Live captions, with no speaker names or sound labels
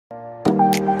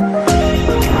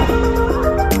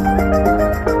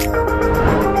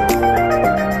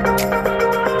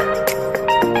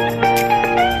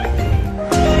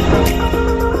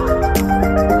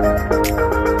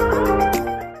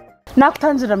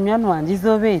nakutangira mwana wanjye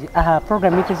izobere aha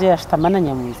program y'ikizo yashitamana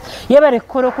nyamwiza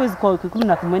yabarekoro kwezi kwa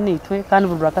 11 kandi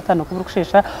buri gatano kubura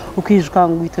kushesha ukijwa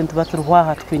ngo 20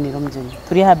 turwaha twinira mjeni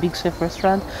turi ha Big Chef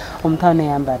restaurant umtane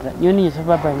yambara yo ni yeso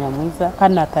baba nyamwiza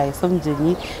kandi nataye so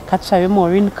mjeni Katushabe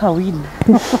Maureen Kawini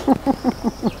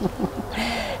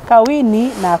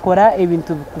Kawini nakora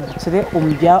ibintu bikubukire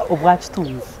umbya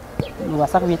ubwacitunzi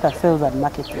nubasa kubita sales and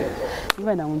marketing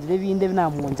iba nangundire binde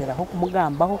binamwongeraho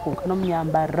kumugambaho kuko no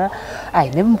myambara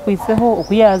aine mukwiseho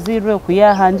ukuyazirwe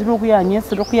ukuyahanjira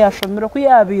ukuyanyesiro kuyashomero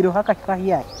kuyabiro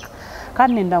hakakahiyaka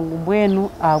kandi ndangumbwenu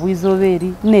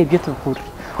abwizoberi nebyo tukuri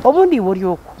obundi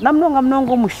boryoko namnonga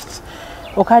mnongo mushiki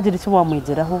okagira cyo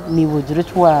wamwegeraho nibogire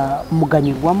cyo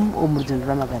wamuganyirwamo umurugendo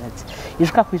rw'amagaraje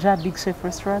yishika kwija Big Chef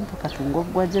restaurant ukatungo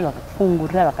bwaje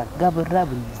bakafungura bakagaburira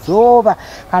buzoba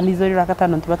kandi izo rira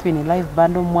katano ntiba twine live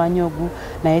band omwanyogu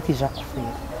na yetija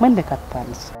kufira mwende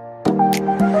katanisa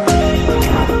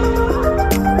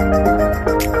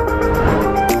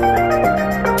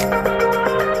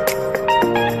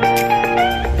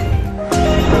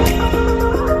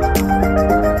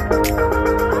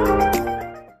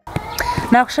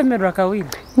nakushemerwa Kawini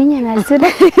ninye nazira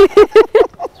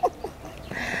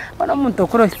Wana muntu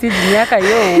okoro stage myaka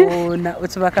yo na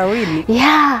utuba Kawini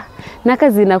yeah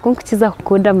nakazi nakunkikiza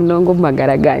kukunda mnongo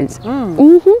magaraganje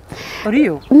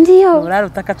Oriyo ndiyo urara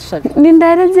utakatushabe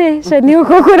nindaraje shani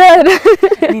uko kurara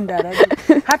nindaraje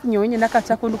hati nyonye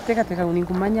nakacha kundu kuteka teka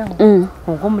uningumanyaho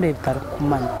ngo murebitaro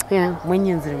kumanya yeah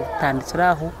mwenye nzire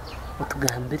mutandikiraho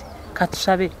utugambire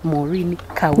Katushabe Maureen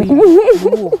Kawini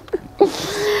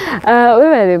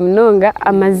webale mnonga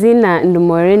amazina ndi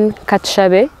Maureen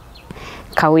Katushabe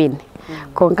Kawini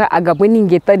konka agabwe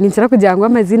ningeta ninzira kugira ngo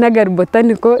amazina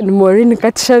garibotaniko ni Maureen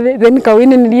Katushabe then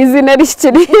Kawini ni izina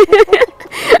rishikiri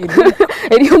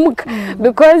eriyo muka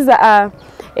because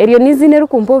eriyo nizine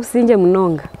rukumpa obusinge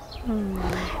munonga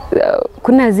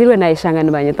kunazirwe na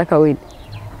ishangano banyeta Kawini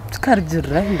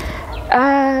tukarjira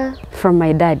from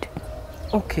my dad.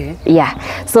 Okay. Yeah.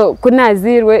 So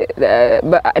kunazirwe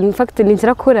in fact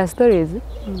ninzira kora stories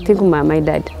think my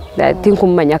dad that think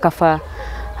umanya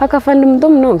akafa ndi mdo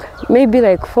mnonga maybe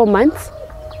like 4 months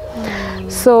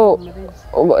so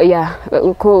yeah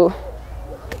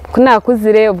kuna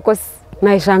kuzire of course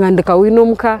naishanga ndi Kawini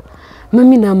omuka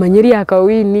mami namanyeri ya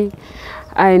Kawini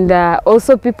and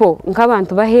also people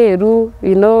nkabantu baheru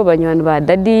you know banywani ba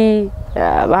daddy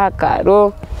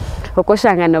bakaro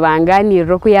okoshangana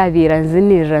banganiro kuyabira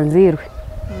nzinira nzirwe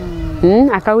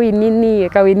Akawini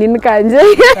kanje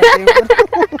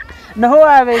naho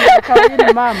abere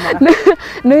Kawini mama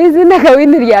no izina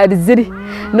Kawini ryaziri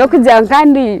no kujya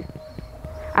kandi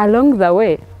along the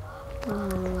way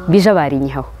bija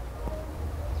barinyaho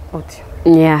oti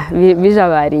yeah bija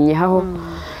barinyaho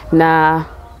na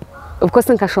of course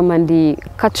nkashoma ndi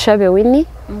Katushabe Winnie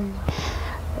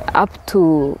up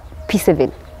to P7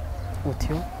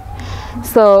 otio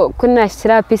so kuna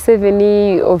shira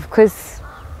P7 of course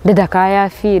dedakaya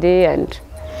fire and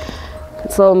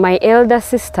so my elder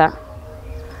sister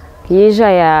yija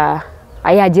ya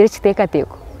ayagire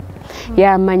kitekateko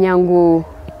ya manyangu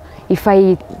if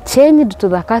I changed to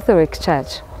the Catholic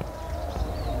Church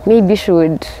maybe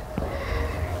should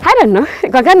I don't know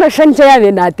kakano shancho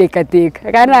yabe na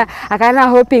tekateka akana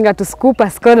hoping to scoop a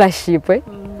scholarship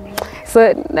so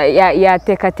ya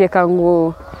tekateka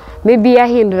ngo maybe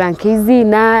yahindura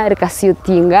nkizina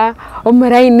rikasiyotinga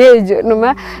omurainejo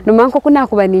numa nko kuna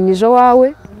kubaninyijo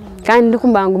wawe kandi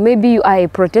kumbangu maybe you are a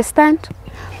Protestant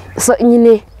so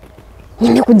nyine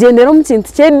kugendera mu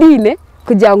kintu cyedine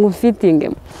kugira ngo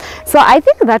mfitinge so I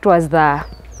think that was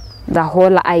the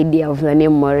whole idea of the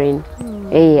name Maureen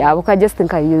abuka just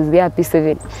think I use the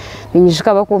P7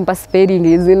 ninyishika bakumpa spelling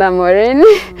izina Maureen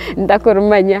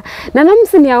ndakorumanya na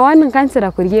namusini yawana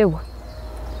nkansera kuryewa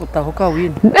utahuka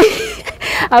Winnie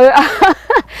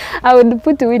I would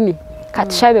put Winnie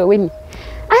Katushabe Winnie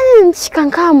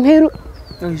shikanka mheru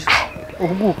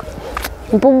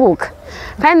mpuguka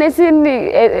kandi sindi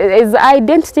as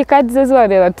identity cards as well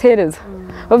they tereza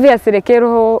obviously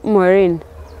kero Maureen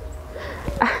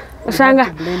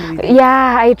shanga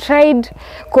yeah I tried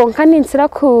konkani nsira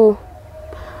ku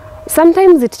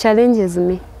sometimes it challenges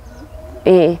me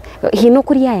hino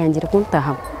kuri yayangira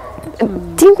kuntaha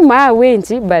think my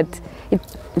wenchi but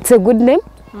it's a good name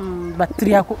but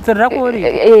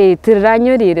tirakori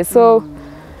tiranyorire so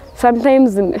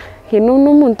sometimes hino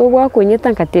numuntu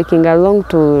wakonyeta nkatekinga long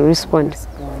to respond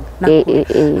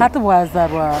hatu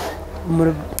wazarwa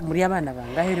muri abana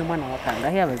bangahe uri umwana wa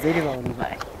kangahe abazeri bawe ni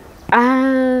bahe?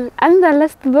 I'm the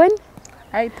last born.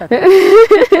 Ai tata.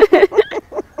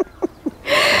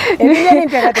 Ebinye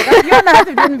ntegateka byona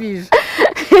hati byenbije.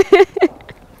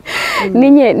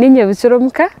 Ninye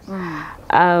buchurumka.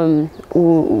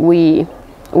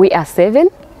 We are 7.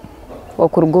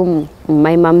 Wakurugum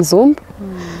my mom's womb.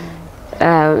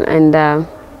 And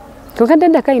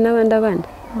kokadada kaina banda.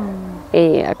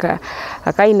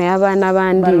 Akaina y'abana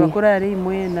bandi. Bari bakura ari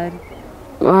imwe nari.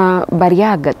 Bari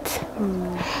hagati.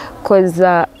 Cause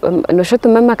noshoto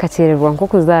mama kachererwa nko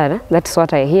kuzara. That's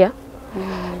what I hear.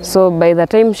 So by the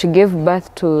time she gave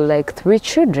birth to like 3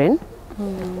 children,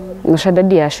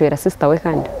 noshadadi yashwera sister we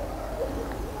kandi.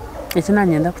 Ekina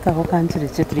nyenda kutako kancire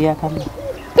cyo turi yakama.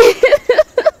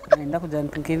 Nenda kujana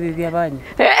tunkebi byabanye.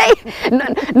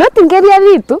 Not tunkebi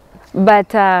bitu,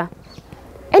 but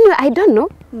anyway I don't know.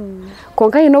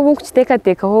 Konka ino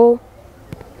kuchiteka ho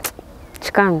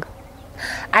chikanga.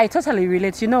 I totally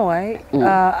relate. You know why?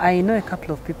 I know a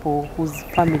couple of people whose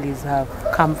families have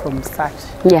come from such.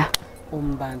 Yeah.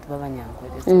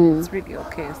 It's really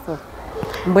okay. So,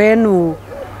 mbwenu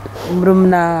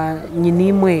mrumna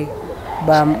nyinimwe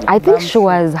I think she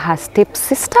was her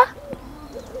stepsister.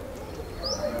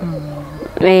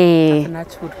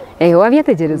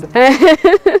 Wabyetegereza.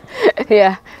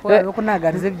 Yeah.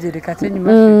 Kunagarize byereka cyo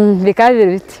nyuma.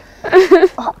 Bikabiri biti.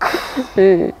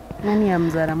 Nani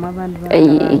yamzara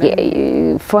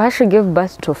mabandi. For her she gave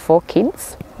birth to 4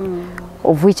 kids.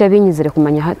 Of which abinyizire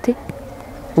kumanya hati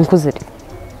nkuzire.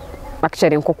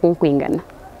 Actually nko kunkwingana.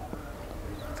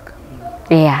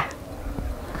 Yeah.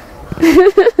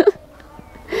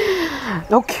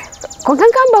 Okay.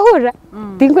 Konkanga bahura.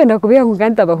 Tinkwenda kubira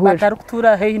kunkanta bahura.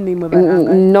 Batarukutura hey ni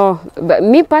mubana. No,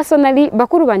 me personally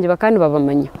bakuru banje bakanu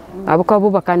babamanya. Abuko abo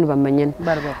bakanu bamanyana.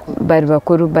 Bari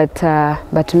bakuru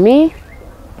but me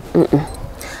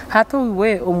Hato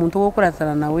we umuntu wo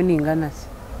kuratana nawe ningana se.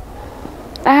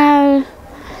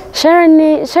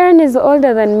 Sharon is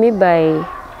older than me by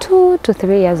 2 to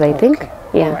 3 years, I think.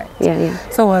 Yeah, right. Yeah.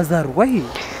 So was that way?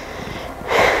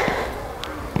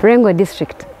 Rengo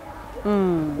district.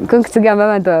 Kunkigamba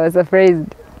abantu I was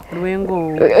surprised.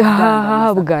 Rengo.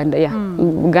 Uganda, yeah.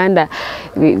 Uganda.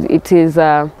 It is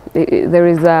there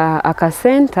is a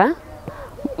center.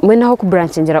 When I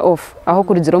branch off, I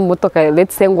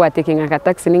let's say we're taking a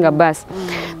taxi in a bus.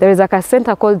 There is a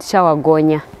center called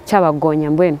Chawagonya,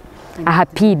 mbwen.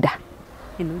 Ahapida.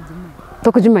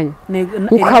 Tokujumanya.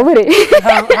 Ukabure.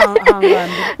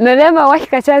 Nalema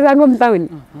wakikachaza ngo mtawini.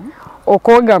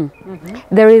 Okogam.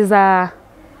 There is a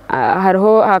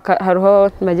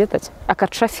harho majetacha. Aka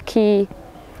traffic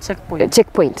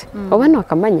checkpoint. Obana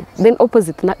wakamanya. Then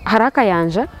opposite haraka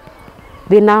yanja.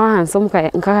 Then now handsome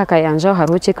nkaka kayanja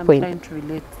harho checkpoint.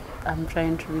 I'm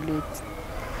trying to relate.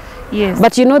 Yes.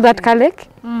 But you know that Kalek?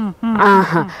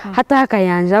 Hata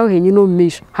kayanja henyu no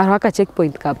mish. Harho aka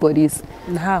checkpoint ka police.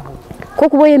 Naho.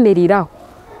 Kokubo yemeriraho.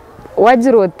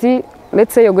 Wajiroti,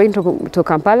 let's say you're going to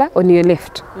Kampala on your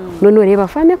left. No reba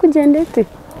fame kugendete.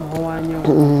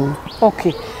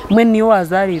 Okay. When you was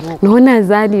zarirwo. No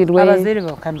nazarirwe. Abazeri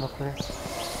bakandi bakora.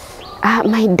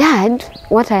 My dad,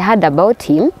 what I heard about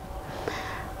him,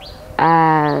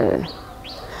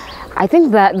 I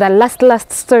think the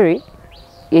last story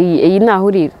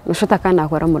inahuri ushota kana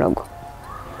akora murago.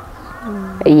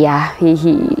 Yeah,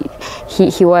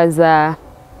 he was man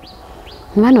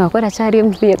wakora chari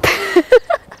mtheater.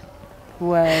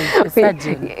 Was a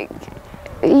surgeon.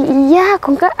 Yeah,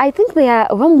 I think they are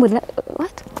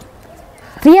what?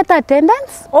 Theater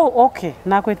attendants? Oh, okay.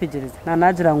 Nakwetegereza.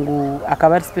 Nagira ngo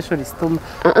akaba specialist.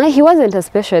 He wasn't a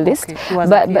specialist, okay. He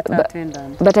was a theater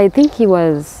attendant. But I think he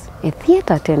was a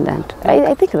theater attendant.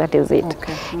 I think that is it.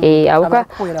 Okay.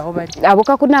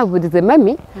 Abuka kuna budize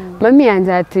mami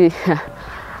yanje ati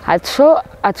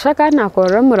atshaka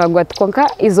nakora muragwa tkonka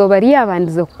izobari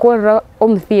abandize gukora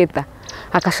theater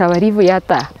akashabarivu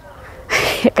yata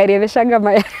karebeshaga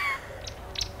maya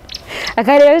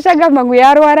akarebeshaga mangu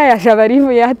yarwara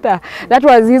yashabarivu yata. That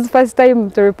was his first time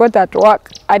to report at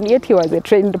work, and yet he was a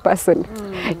trained person.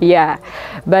 Yeah,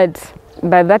 but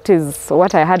that is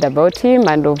what I heard about him,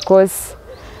 and of course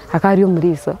akari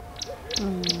umurisa.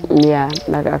 Yeah,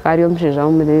 akari umshija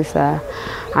umurisa,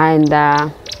 and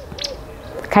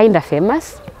kind of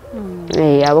famous.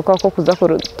 Abuka ko kuza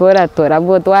tora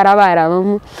bo twarabara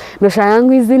no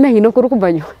shangu izina hino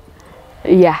kurukubanyo.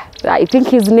 Yeah, I think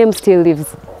his name still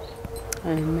lives.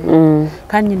 Amen.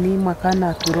 Kanyi ni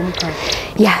makana turumka.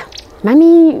 Yeah,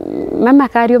 mama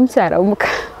kari umchara umuka.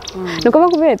 Nuko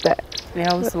bakubeta.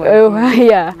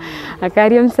 Yeah.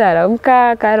 Akari umchara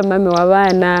umuka kari mami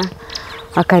wabana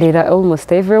akarira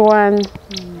almost everyone.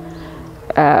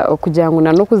 okugira ngo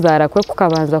no kuzara kwe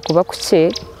kukabanza kuba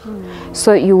kuke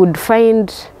so you would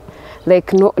find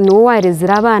like no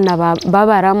warezira abana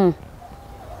babaramu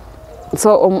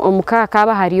so omukaka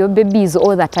kaba hariyo babies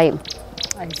all the time.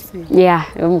 I see. Yeah,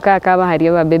 omukaka kaba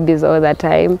hariyo babies all the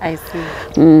time. I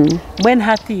see. When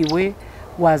hatiwe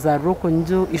wazarwa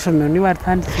kunjo ishomero ni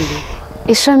watandikire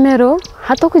ishomero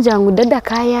hato kugira ngo dada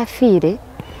kayafire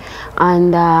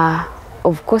and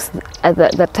of course at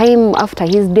the time after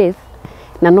his death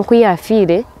nano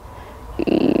kuyafire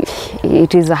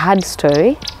it is a hard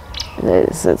story.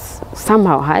 It's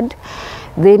somehow hard.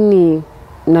 Then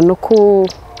nano ko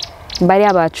bari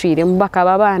abacire mbaka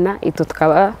babana ito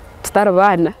tukaba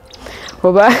tutarabana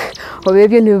oba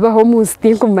obebyo nibaho munsi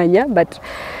tinkumanya but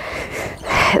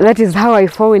that is how I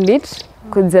found it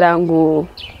kugira ngo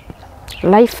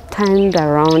life turned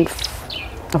around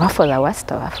for the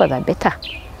worst or for the better.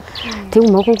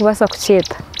 Tingumako kubasa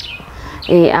kucheta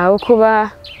aho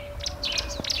kuba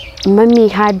mommy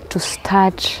had to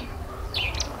start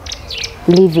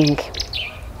living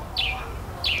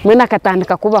mwena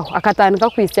akatandika kubaho akatandika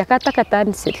kwisi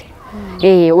akatakatandisire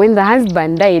when the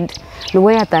husband died no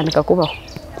way atandika kubaho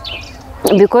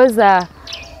because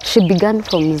she began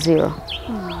from zero.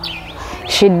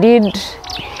 She did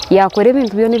yakora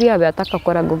ibintu byo nibyaba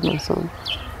atakakora go masomo.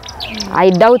 I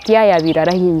doubt yabira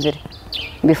arahinjire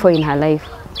before in her life.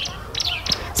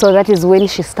 So that is when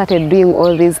she started doing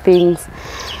all these things.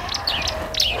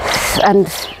 And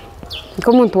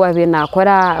komuntu wabe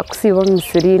nakora kusibo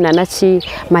Misiri nanachi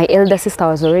my elder sister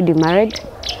was already married.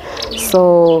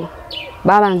 So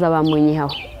babanza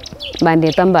bamunyihaho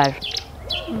bandeta mbara.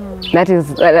 That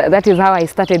is how I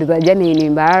started the journey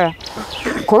in Mbara.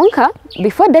 Konka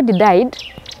before daddy died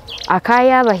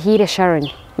akaya bahire Sharon,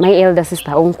 my elder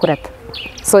sister onkurata.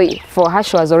 So for her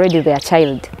she was already their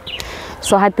child.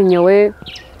 So hati nyewe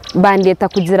bandeta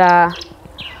kugira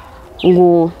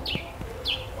ngo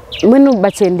mwenu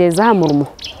bachendeza hamurmo.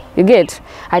 You get?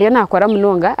 Ariyo nakora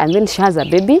munonga and then she has a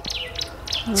baby.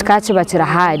 Chikache bachira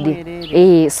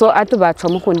hadi. So atu bacho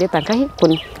mukundeta kahi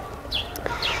kun.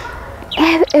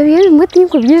 Ebiyo muti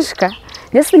kubyishika.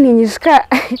 Yesu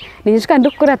ninyishika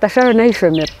ndukurata Sharon na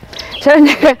ishomero. Sharon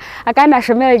akana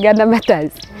shomero igana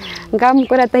matazi.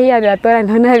 Ngamkurata hiya byatora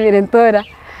ntona birentora.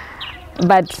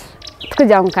 But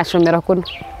tukujya mukashomera kuno.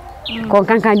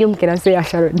 Konka kandi umukira se ya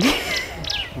Sharon.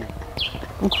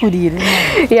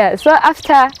 Yeah, so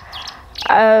after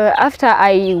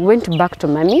I went back to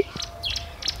mommy,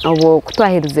 abo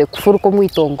kutwahirize kufuruko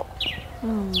mwitongo.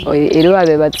 Ero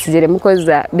abe batsigere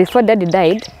mukoza before daddy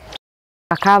died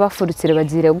akaba furukire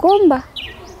bagire Gomba.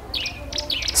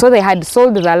 So they had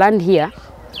sold the land here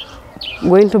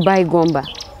going to buy Gomba.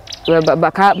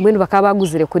 Mwenu bakaba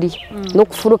baguzire kuri no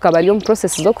kufuruka bari mu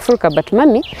process zo kufuruka but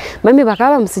mami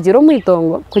bakaba musigiro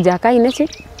mwitongo kujya akayine ki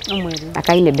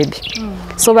akayine baby.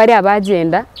 So bari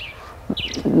abagenda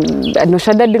no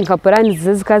shada dinkapurani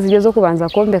zikazi zo kubanza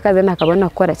kombeka then akabona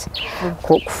gukora ki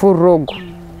kufurogo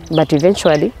but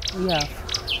eventually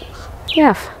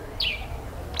yeah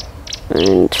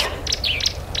and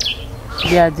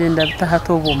byagenda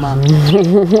bitahatobo mama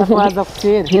akwaza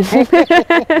kutera.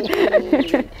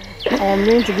 I am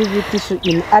going to give you tissue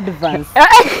in advance.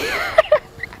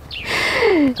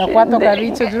 Kakwato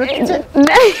kabicho jurute.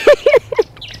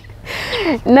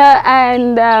 No,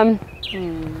 and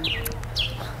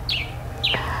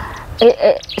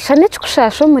shane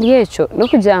chukushasho muri yecho no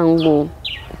kugira ngo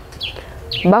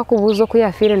bakubuzo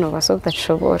kuyafire no basota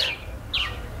chishobora.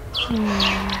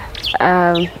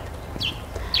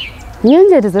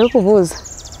 Nyongereza kubuza.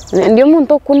 Ndiyo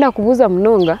muntu okunda kubuza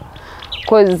munonga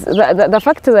because the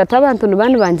fact that abantu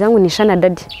nubanu banjangu nishana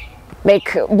daddy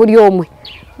like buri omwe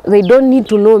they don't need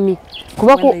to know me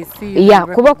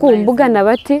kuba ku mbuga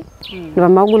nabati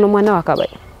nibamagu no mwana wakabaye.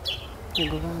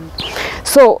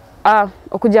 So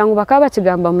okugira ngo bakaba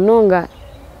kigamba munonga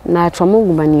naca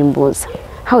muguma nimbuza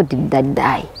how did that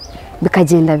die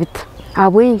bikagenda bita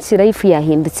abwenshi life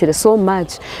yahindukire so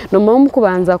much no mama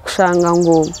kubanza kushanga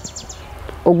ngo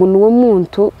ogu nuwo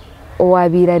muntu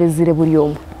owabirarezire buri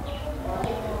omwe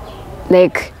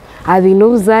like abino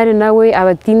buzare nawe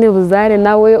abatine buzare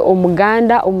nawe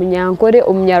omuganda omunyankore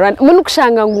omunyarwanda umuntu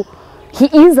kushanga ngo he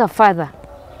is a father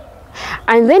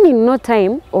and then in no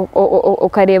time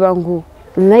okareba ngo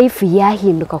life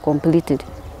yahinduka completely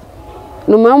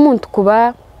no muntu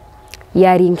kuba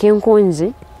yari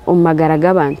nkenkonje omagara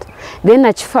gabantu then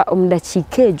achifa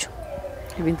omudakikejo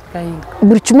ibintu kahinduka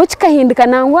buri kimwe kikahinduka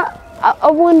nangwa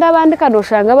obunda abandi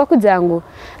kanoshanga bakugira ngo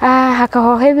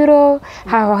hakahohe biro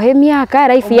hahohe myaka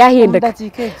life yahinduka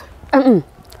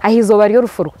ahizo bari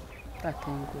yorufuru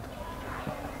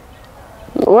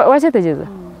wachetegeza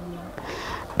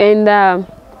And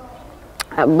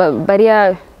but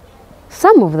yeah,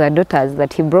 some of the daughters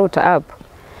that he brought up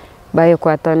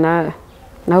bayekwatana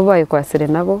nabo bayekwasire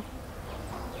nabo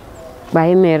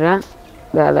bayemera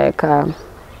like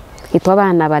itwa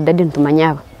abana ba dadi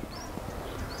ntumanyaba.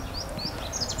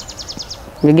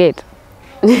 You get?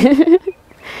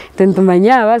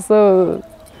 Ntumanyaba, so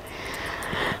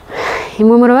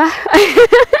imumurwa.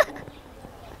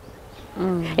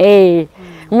 Hey,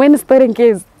 when story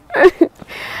case,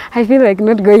 I feel like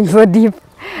not going so deep.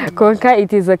 Konka,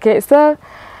 it is okay. So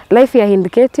life ya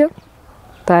indicate you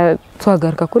ta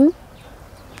twagaruka kuno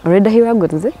already hiwa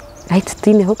gotuze ahita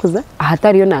tine hokuza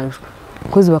ahatari yo najo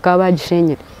kuzi bakaba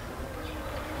bagishenyere.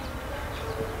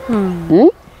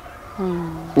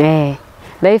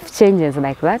 Life changes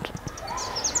like that.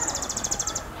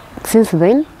 Since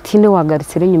then tine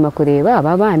wagarukire nyuma kureba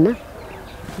aba bana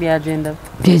byagenda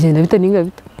bita ninga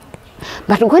bita,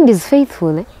 but God is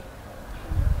faithful.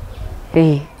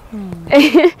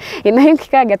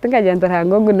 Inahinkikaga tukajya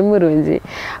ntarango n'umurungi,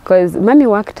 because mommy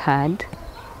worked hard,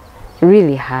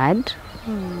 really hard.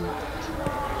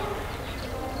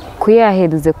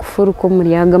 Kuyahereze kufuru ko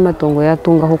muri yaga matongo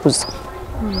yatunga ho kuza.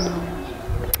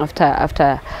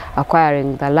 After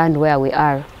acquiring the land where we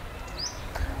are.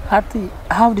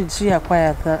 How did she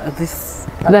acquire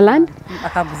the land?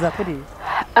 Akaguza kuri.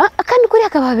 Akandi kuri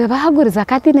akababe bahaguriza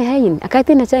akatine hayini,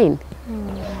 akatine chaini.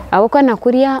 Awoko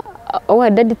nakuriya owa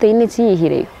dadi tayine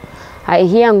chihire.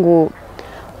 Ahiya ngo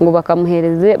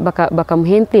bakamuhereze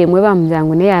bakamuhente mwe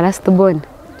bamujyango ne ya last born,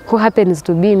 who happens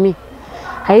to be me.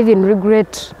 I even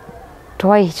regret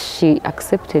why she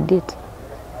accepted it.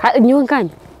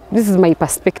 This is my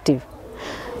perspective.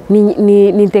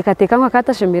 Ni teka ngo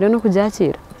Katushabe no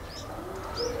kujakira.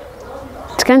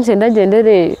 Tikansenda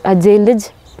gendere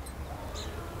agendeje.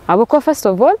 Aboko first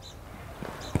of all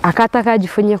akataka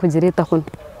ajifunye kujireta kuno.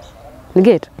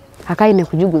 Nigeta akaine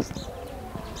kujuguza.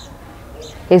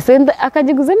 Esenda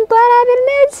akajiguza mtwara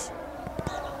abineji.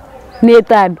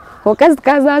 Netado okazi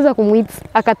kazaza kumwitsa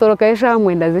akatoroka esha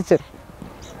mwenda zichiro.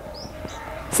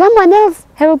 Someone else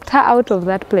helped her out of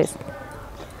that place.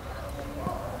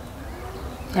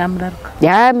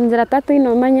 Ya mzira tatu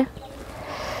inomanya.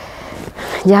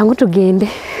 Jangu tugende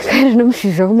kandi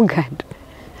nomushijo w'umuganda.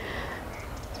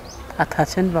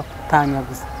 Atachendwa kutanya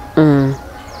gusa.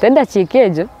 Tenda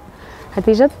chikejo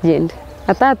atisha tugende.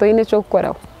 Atato ine cyo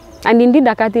gukoraho. And indeed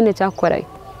akatine cyakorayo.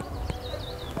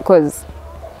 Cause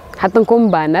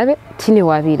hatankombana be tine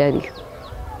wabirariyo.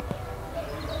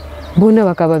 Buna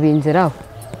bakaba binjiraho.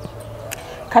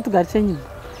 Katugarche nyuma.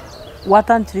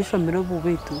 Watantirisho mero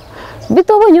bubitu.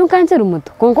 Bito bonyo kancera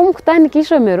umuto. Konko mukutani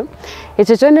kishomero.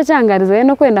 Echo cyone cyangariza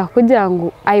no kwenda kugira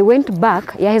ngo I went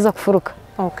back yaheza kufuruka.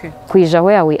 Okay. Kuija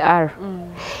where we are.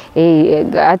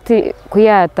 Ati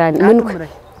kuyata nuko.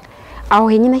 Aho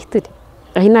henyina hituri.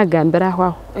 Ahina gambera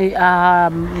aho.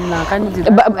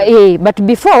 But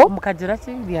before mukagera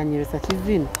ki byanyeresa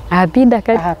kizina. Abida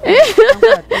kati.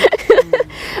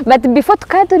 But before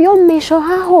tukaturi yomesho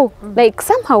haho, like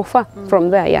somehow far from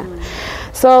there, yeah.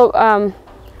 So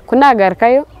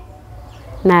kunagarkayo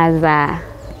naza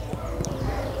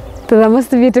to the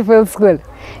most beautiful school.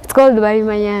 It's called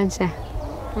Barimanyancha.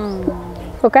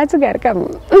 Ukatugarka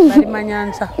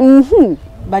Barimanyancha.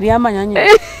 Bariamanyanya.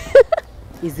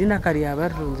 Izina kari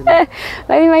abarunze.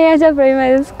 Barimanyancha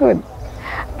primary school.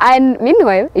 And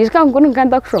meanwhile, you can go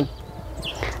to from.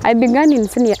 I began in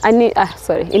senior, in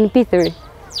P3.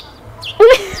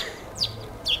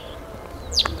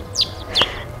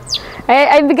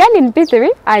 I began in P3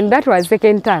 and that was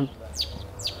second term.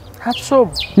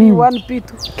 Katushabe, P1,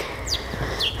 P2.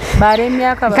 Bare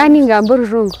miaka ba. Kani ngamburu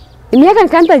rungu. Miaka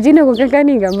nkanta jine kwa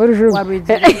kani ngamburu rungu.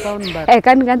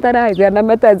 Kani nkanta na kwa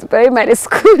Matazi primary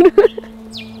school.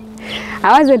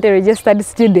 I wasn't a registered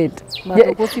student.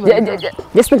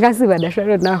 Just kasi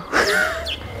badasharo now.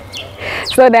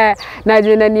 So na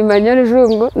jina ni manyoni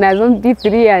rungu na zon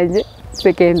P3 yanje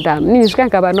second term. Nishika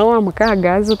nkabano wa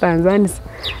mukaga azu Tanzania.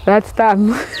 That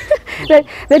time.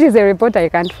 That is a report I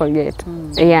can't forget.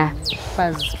 Yeah. It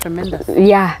was tremendous.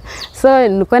 Yeah. So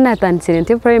nukwana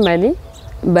tansinenti primary,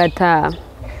 but time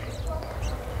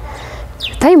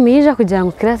ija kugira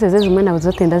ngo classes zimwe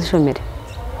zote ndazishomere.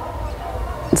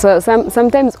 So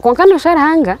sometimes kwankano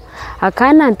sharahanga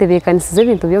akana antebekanisize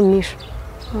ibintu byo mwisho.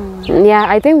 Yeah,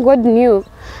 I think God knew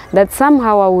that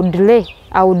somehow I would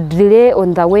delay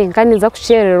on the way. Nkani nza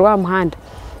kushererwa muhanda.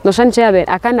 No shanchabe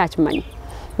akana achimanya.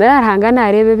 Narahanga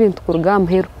narebe ibintu kuruga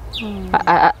amhero.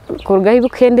 Kuruga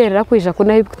ibukenderera kwija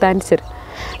kuna ibukutandikira.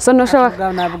 So no show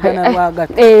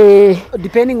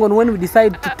depending on when we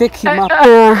decide to take him up.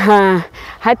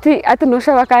 Hati no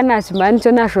show akana achimanya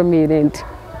cyo nashomire ndi.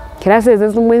 classes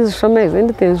ezimwe zishoma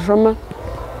izindi tenzishoma.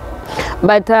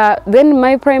 But then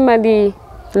my primary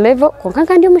level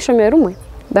konka ndi umishomero umwe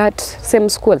that same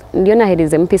school ndiyo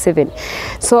naherize MP7.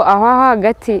 So aho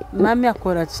hagati mami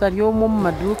akora cyariyo mu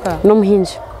maduka no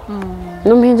muhinje.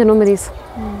 No muhinje no murisa.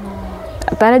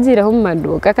 Ataragira ho mu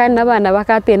maduka kandi nabana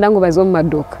bakatenda ngo bazo mu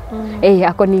maduka.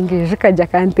 Ako ningije kajya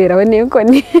kantera we niko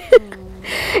ni.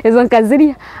 Izo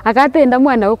nkaziriya akatenda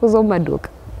mwana wo kuzo mu maduka.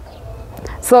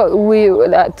 So we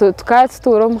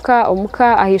tukatura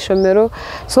omuka ahishomero.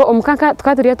 So omuka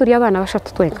tukaturiya turi abana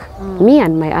bashatu twenka. Me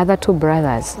and my other two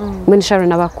brothers. Mwini sharo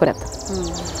nabakurata.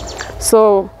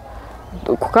 So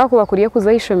kukakuba kuriye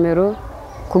kuza ishomero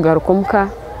kugaruka omuka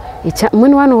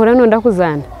mwini wano hora no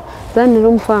ndakuzana. Zanira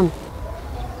umfamu.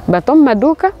 Bato mu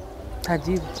maduka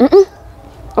tajibu.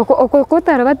 Oko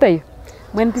kotara batayo.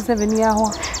 Mwini P7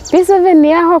 yaho. P7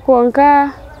 yaho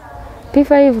konka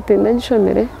P5 tenda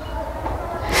nshomere.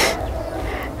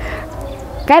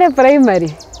 Kare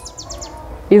primary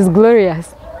is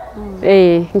glorious.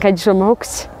 Nkajishoma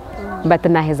hokuki. But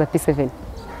naheza P7.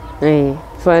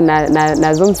 So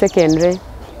na zone secondary.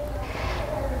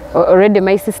 Already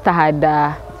my sister had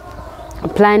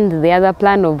planned the other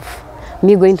plan of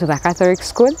me going to the Catholic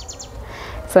school.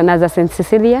 So naza St.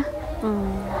 Cecilia.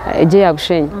 Eje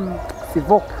abushenyi.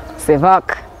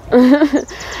 Sivok.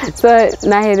 So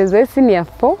naheza senior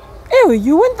 4. Hey,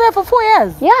 you went there for 4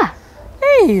 years? Yeah.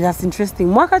 Hey, that's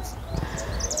interesting.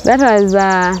 That was,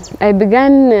 I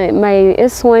began my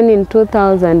S1 in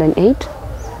 2008.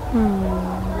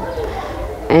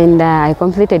 And I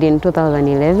completed in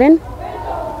 2011.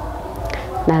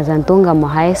 Nazantunga mo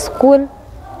high school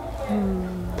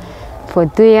for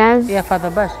 2 years. Yeah, Father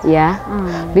Bash. Yeah.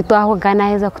 Bitu ako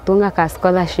kanaweza kutunga ka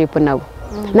scholarship now.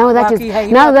 Now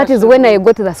that is when I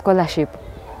got the scholarship.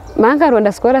 Manga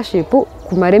ronda scholarship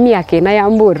kumaremi yake na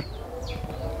yambura.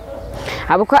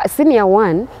 Abuka senior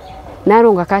 1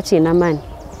 naronga kachi na mani.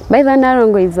 By the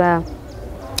narongo is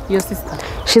your sister.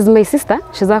 She's my sister.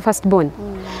 She's our firstborn.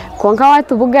 Konka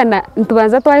watu bugana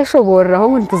ntubanza twashobora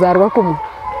ho ntuzarwa kumwe.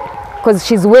 Because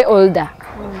she's way older.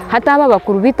 Hata aba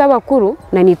bakuru bita bakuru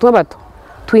na nitwa bato.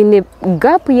 Twine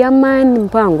gap ya man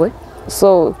mpangwe.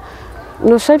 So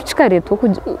no shachikare to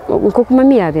ko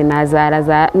kumami yabe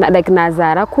nazara like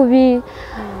nazara kubi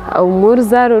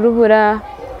umuruzaro rubura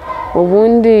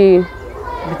ubundi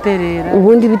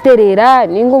biterera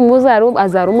ningo muzaro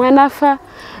azara umwana afa.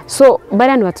 So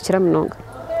barani batukira munonga.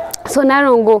 So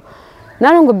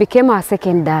narongo became our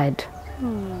second dad.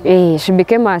 She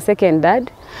became our second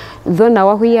dad. Though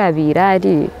nawe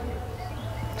huyabira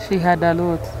she had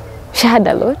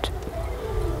a lot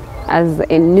as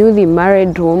a newly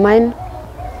married woman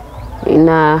in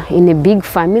a big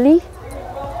family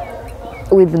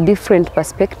with different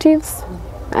perspectives.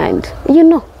 And you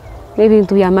know, maybe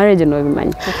into your marriage no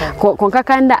bimanya konka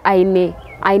kanda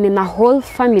aine na whole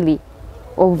family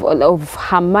of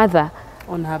her mother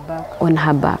on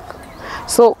her back.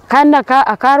 So kanda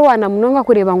akarwa na munonga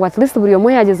kureba ngo at least buri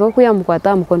yomo yagezeho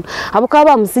kuyamukwata mukono abo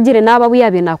kaba musigire naba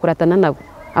buyabe nakuratana nabo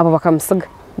abo bakamusiga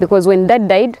because when dad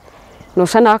died no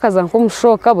shana akaza nko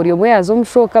mushoka buri yomo yazo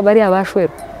mushoka bari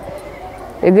abashwero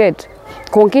get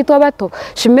konkito abato.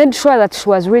 She made sure that she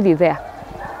was really there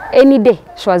any day.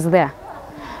 She was there.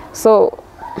 So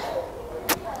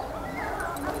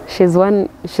she's one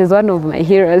of my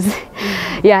heroes.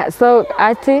 Yeah, so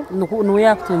ati no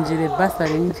yakutunjire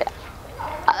basari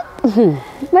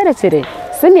Maretire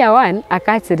senior 1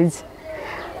 akatirije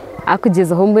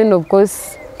akugeza home when of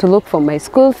course to look for my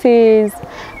school fees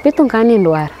bitu nkani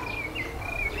ndwara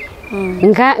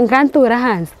nkantura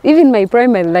hands even my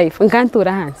primary life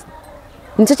nkantura hands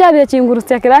nchachabe chinguru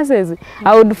cha classes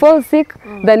I would fall sick.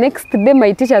 The next day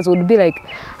my teachers would be like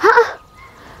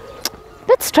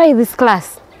let's try this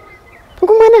class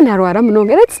ngumana narwara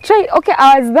munonga let's try. Okay,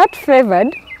 I was that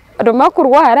favored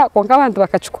makurwara konka abantu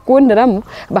bakachukukundiramu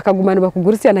bakagumana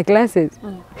bakugurusya na classes.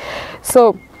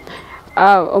 So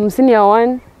senior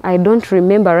 1 I don't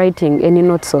remember writing any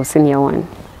notes of senior 1.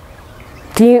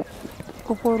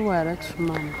 Kukorwara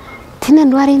chumama tina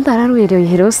ndwara intararwero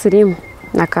yihero sirimu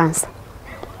na cancer.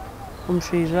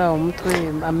 Umshija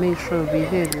umutwe amesho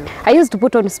behavior. I used to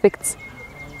put on specs.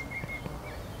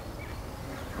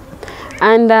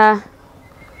 And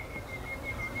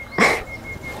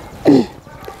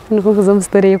nukuvuza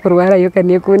mstory yo kurwara yo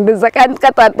kaniye kunduza kandi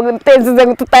katatu tenzize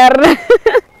gututara.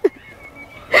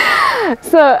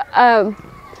 So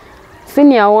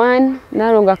senior 1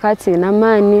 naronga kati na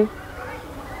mani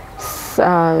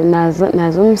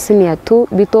nazo senior 2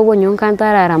 bitobo nyonka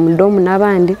ntarara mudomu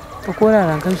nabandi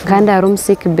ukorara kandi ari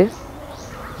umusike be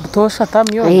butosha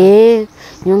tamyo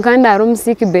nyonkanda ari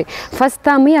umusikibe first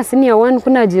time ya senior 1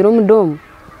 kunagira umudomo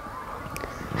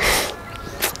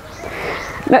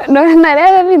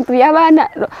nareba bintu y'abana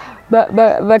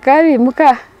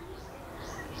bakabimuka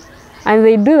and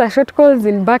they do the short calls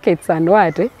in buckets and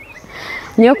what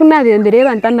nyo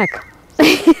kunabyendereba ntanaka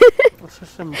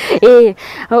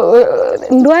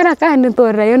ndwara kandi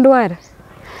ntorayo ndwara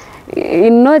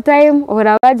in no time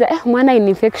orabaja mwana in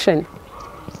infection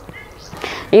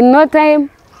in no time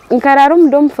nkarara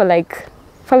umudomo for like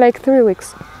 3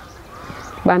 weeks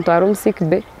bantu ari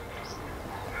umusikibe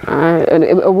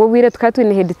obwire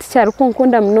tukatwine head teacher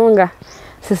kunkunda mnonga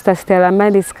sister Stella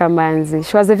Malis Kamanzi.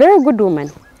 She was a very good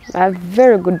woman, a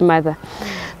very good mother.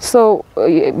 So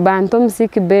bantu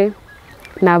umusikibe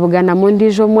nabugana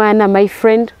mundijo mwana my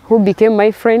friend who became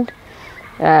my friend.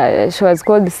 She was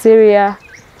called Syria.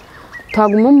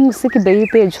 Twaguma umusikibe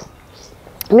yitejo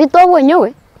mitobo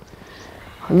nyowe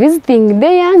visiting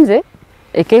day yanze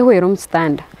ekehwero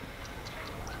mustanda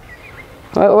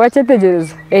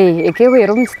wachetegereza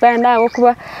ekehwero mustanda abo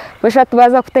kuba bashatu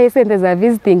baza kutaye sente za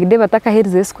visiting day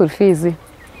batakaherize school fees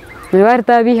nibari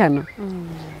tabihano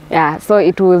yeah, so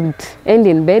it would end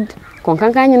in bed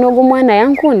konkankanye nogo mwana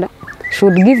yankunda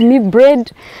should give me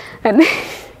bread and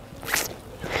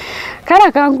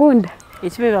kara kankunda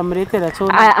ikibe bamuretera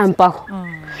cyo ampaho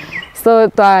so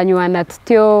twanywana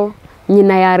tutyo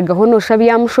nyina yarga hono shabi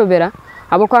yamushobera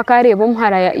abo kwa karebo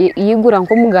muhara yigura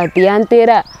nko mugati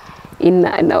yantera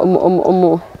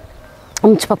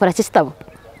umchipapura chistabo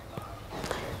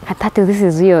atati this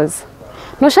is yours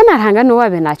no shana ranga no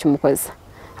wabe nacho mukoza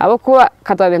abo kuba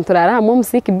katwabenturara mu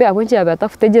musikibe abo nje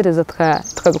abatafutegereza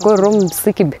tukabikora mu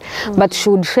musikibe but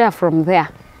should share from there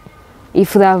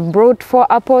if they have brought 4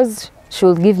 apples she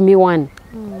will give me 1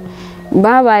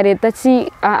 baba reta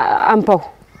chi ampo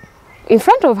in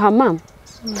front of her mom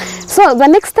so the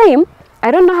next time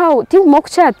I don't know how ti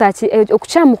mokuchata chi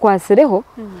okuchamukwasireho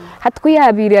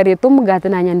hatkuyabiri areto mugata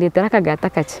nanyandetera kagata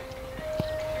kachi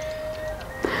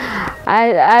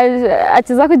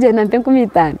achiza kugenda mpe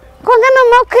 15 kongana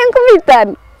moko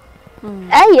 15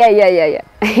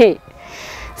 ay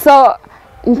so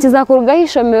nchiza kuruga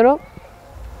ishomero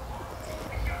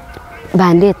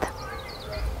bandeta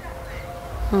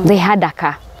they had a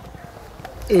car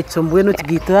Chombueno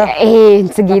tigita.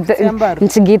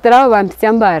 Ntigita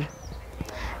bampitiambara.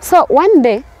 So one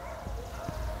day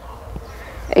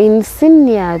in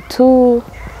senior 2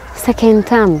 second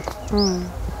term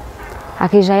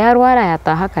akija yarwara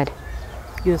yataha kare.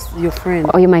 Your friend.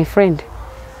 Oh, you're my friend.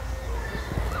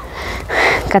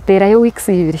 Katera yo weeks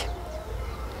ibiri.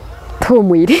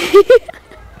 Tomwiri.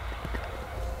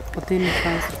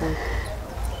 Transport.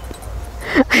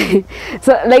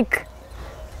 So like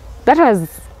that was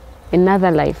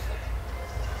another life.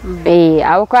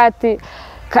 Awakati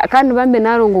kandi bambe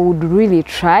narongo would really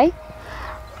try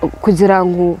kugira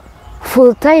ngo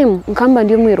full time nkamba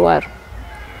ndi mwirwaro.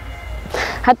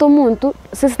 Hato muntu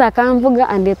sister kamvuga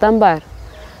andetambara.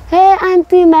 Hey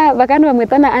auntie na bakandi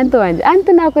bamwetana auntie wanje.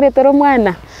 Auntie na kuretero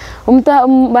mwana.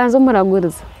 Banzo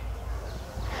muraguriza.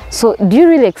 So do you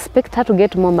really expect her to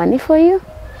get more money for you?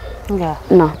 Yeah.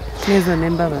 No. Nezo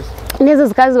nembabazi. Nezo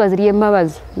zikazi waziriye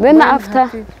mbabazi. Then after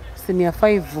senior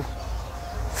 5.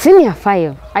 Senior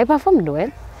 5, I performed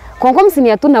well. Konkom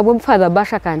senior 2 nabwo mfather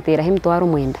basha kantera him twaro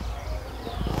mwenda.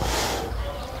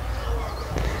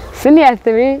 Senior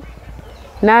 3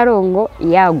 narongo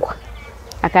yagwa.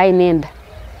 Akainenda.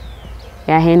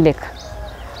 Yahendeka.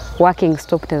 Working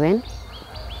stopped then.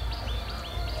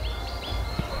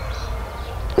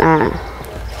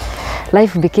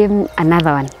 Life became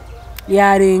another one.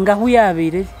 Yarenga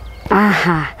huyabire.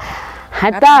 Aha.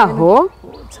 Hataho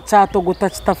cyatogota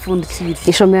kitafundikira.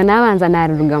 Ishomero nabanza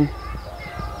narugamo.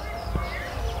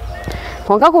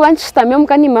 Konka kubanchitame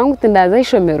mukani mangu tindaza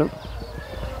ishomero.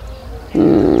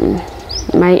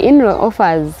 My in-law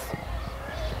offers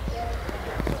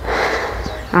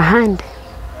a hand.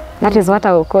 That is what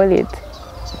I will call it.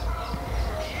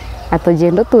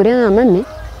 Atojendo ture na mame.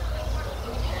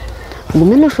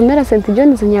 Gumeno shumera St.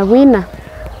 John's Nyawina.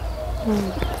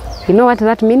 You know what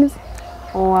that means?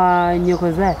 Wa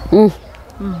nyokoza.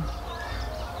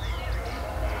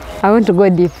 I want to go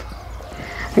deep.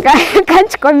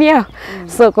 Can't come here.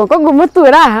 So koko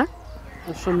gumutura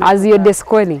as your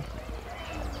descalling.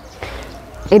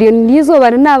 Eriyo nizo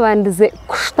barina bandize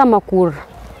kushita makuru.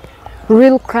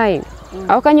 Real crying.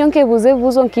 Awakanyonke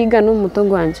buzo nkiga no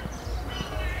mutongo wanje.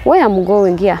 Where am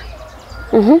going here?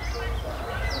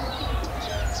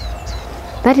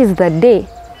 That is the day.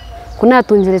 Kuna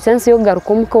tunjire chance yo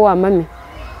garuka muko wa mami.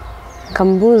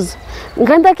 Kambuza.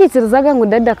 Nkanda kitirizaga ngo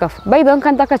dada kafa. By the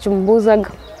nkanda kachumbuzaga.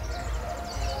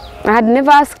 I had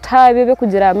never asked her bebe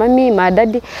kugira mami my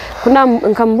daddy kuna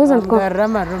nkambuza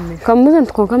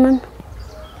ntukonka mami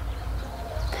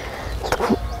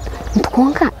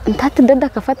ntukonka ntati dada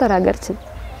kafata ragarche.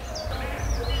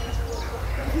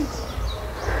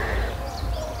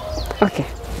 Okay.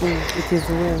 It is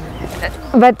well.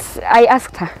 But I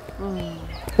asked her.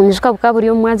 Nishika bukaburi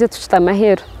yo mwaze tuchita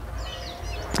mahero.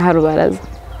 Harubaraza.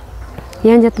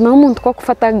 Yanje ati umuntu ko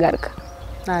kufata garka.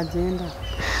 Agenda.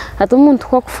 Ati umuntu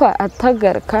ko kufa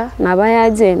atagarka naba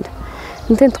yagenda.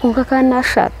 Nte ntukonka kana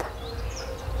nashata.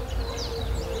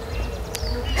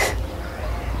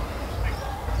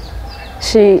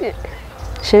 She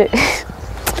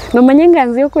no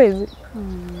manyenganzi yo kwezi.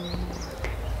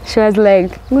 She was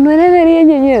like, "Munoneveri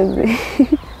nyenyezi."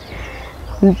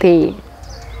 Nte.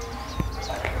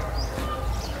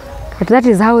 That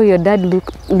is how your dad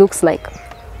looks like.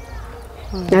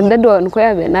 And dad wa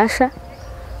nkoya benasha.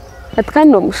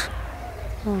 Atkandomsh.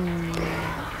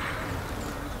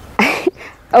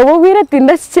 Awobira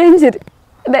tinda change.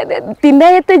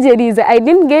 Tinda yetegeriza. I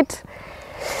didn't get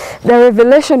the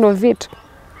revelation of it.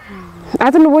 I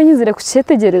don't know when you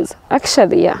kuchetegeriza.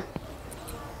 Actually, yeah.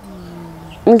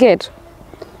 Get.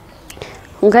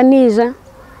 Nganija.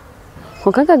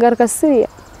 Ukakagaruka Syria.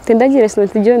 Tinda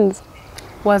St. John's.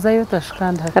 Wazayo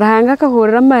tashkanda. Rahanga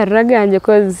kahurira marira ganje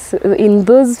cause in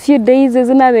those few days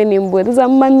ezinabe nimbuza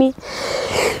mami.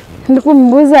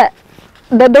 Ndikumbuza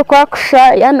dado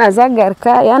kwakusha yanaza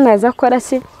garuka yanaza kora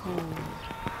ki.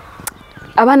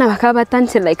 Abana bakaba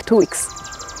batanche like 2 weeks.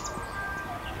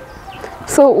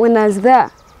 So when I was there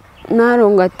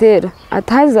narongatera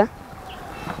ataza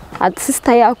at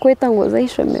sister yakweta ngo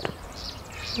zayishomera.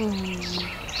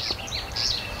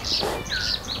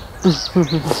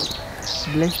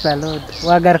 Bless the Lord.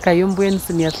 Wagaruka yumbwe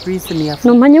nsiniya 3 siniya 4.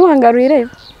 No manye wangarire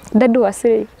dadu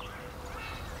wasiri.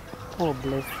 Oh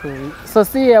bless her. So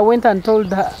Syria went and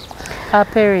told her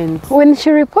parents. When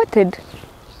she reported,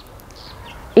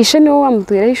 ishene wa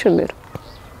mtwira ishomero.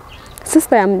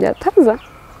 Sister yamjataza.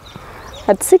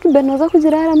 At siki benoza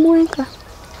kujirara mwenka.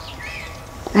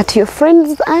 At your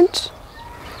friend's aunt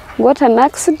got an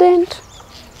accident.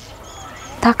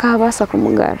 Takabasa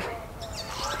kumugara.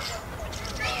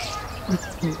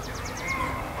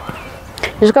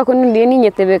 Jika kunu ndiye ni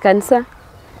nyetebe kanisa.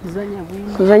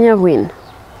 Zanya win.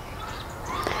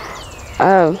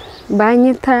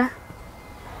 Banyita.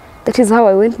 That is how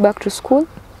I went back to school.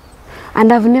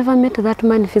 And I've never met that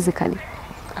man physically.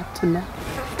 Up to now.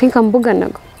 Think I'm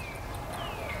Buganago.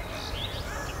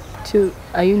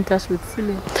 Are you in touch with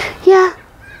Syria? Yeah.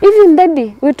 Even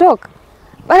daddy, we talk.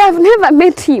 But I've never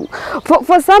met him.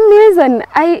 For some reason,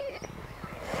 I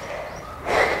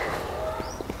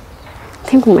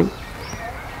think man.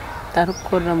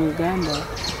 Tarukora Muganda.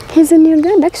 He's in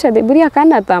Uganda actually. Buri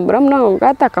akana tambura mno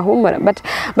ngata kahumura.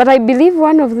 But I believe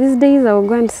one of these days I will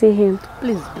go and see him.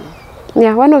 Please do.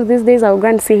 Yeah, one of these days I will go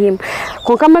and see him.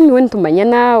 Konkama mi went to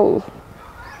Manyana.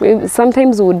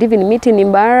 Sometimes we would even meet in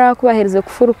Imbara, kubahereze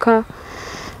kufuruka.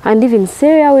 And even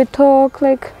Syria we talk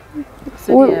like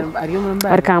Syria, are you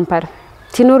remember? Kampala.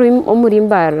 Tinoru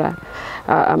omurimbara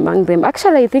among them.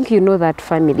 Actually, I think you know that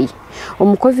family.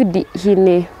 COVID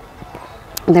hine.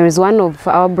 There is one of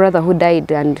our brother who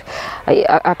died and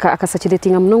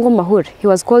akasachilitinga mnongo mahuri. He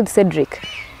was called Cedric.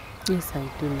 Yes, I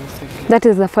do know Cedric. That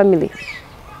is the family.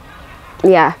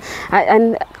 Yeah.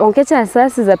 And onkecha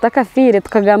sasa zataka fire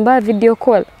tukagamba video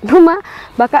call. Numa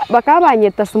baka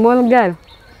banyeta small girl.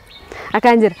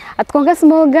 Akanjira atkonga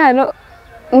small girl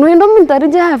no muntu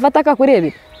arija hafataka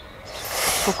kurebe.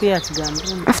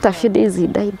 After a few days he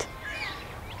died.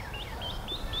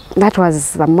 That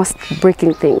was the most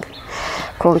breaking thing.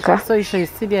 Konka. So you should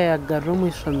Syria yagarumu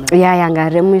ishomero. Yeah,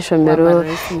 yangaremu ishomero.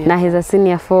 Na he's a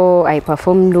senior 4. I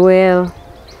performed well.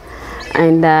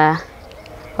 And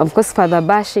of course Father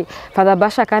Basha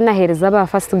kana herizaba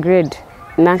first grade.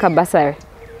 Nanka basari.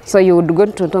 So you would go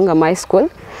to Tonga my school.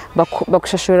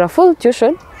 Bakushashura full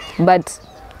tuition. But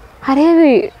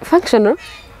harevi functional.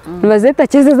 Mazeta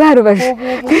cheze zaru bashi.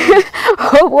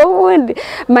 Wobundi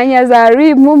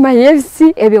manyazari mu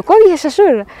mayefsi ebyo ko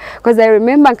biyashashura because I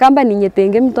remember kamba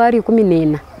ninyetenge mtwari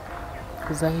 14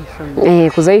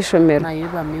 kuzayishomero na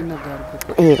yiba mina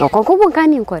gargo kokubo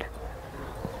kani nkora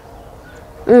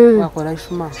wakora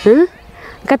ishuma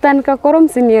katandika koro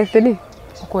msini yefeli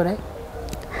ukora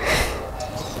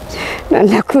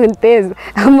ndakunteza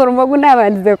amurimo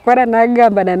gunabandize gukora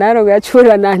nagamba na naro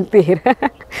gacura nantera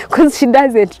because she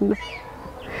doesn't know.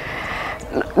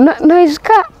 No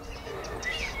ishka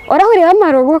orahuri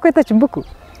amarogo kweta chibuku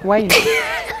why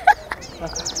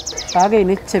Page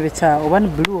ni chebecha one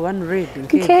blue one red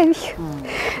okay.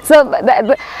 So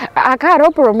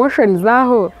akaro promotions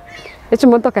zaho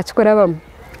ekimotoka kikorabamo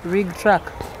rig track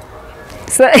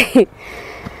so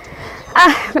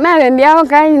nawe ndiaho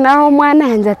kandi naho umwana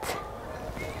yanjye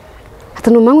ati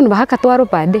numangu nubahaka twaro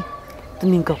pade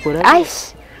tuminkakora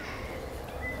aish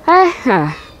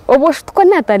obo shitko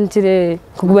natanchire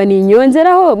kuguba ni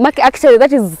nyongeraho actually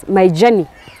that is my journey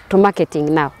to marketing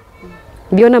now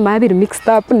biona mabiri mixed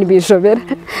up nibishobera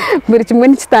buri kimwe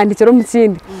nikitandikiro mu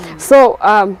kindi so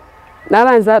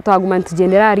nabanza twaguma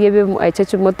tugendera ariye icyo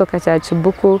kimotoka cya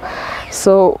Chibuku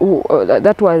so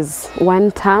that was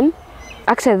one term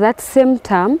actually that same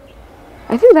term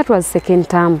I think that was second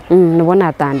term nabona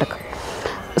atandaka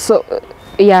so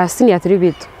yeah senior 3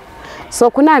 bit so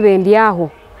kuna bendi yaho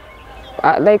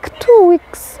like 2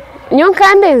 weeks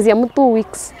nyonkandenzi ya mu 2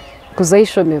 weeks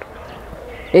kuzayishomero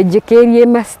ejekeriye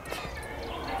mast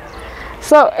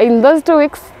so in those 2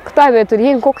 weeks kutabe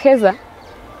turi nko keza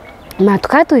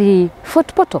matukaturi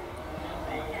foot poto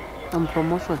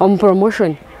on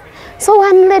promotion so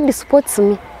one lady spots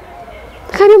me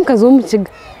kari mkazi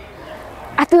w'umukiga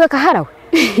ati bakaharawe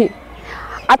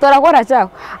atorakora cyao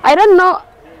I don't know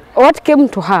what came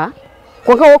to her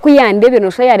kwaka wo kuyandebe no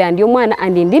shayari andi umwana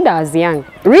and indeed I was young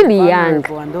really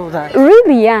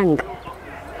young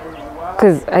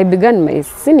because I began my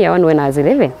senior one when I was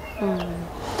 11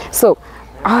 so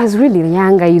I was really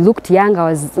young I looked young I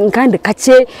was nkande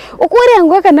kache ukuri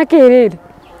yangu akanakerere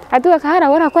ati bakahara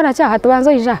warakora cyao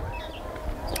hatubanzo ija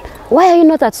why are you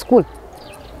not at school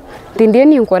tindie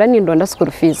ni nkora ni ndonda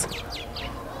school fees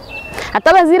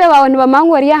atabazire bawe ni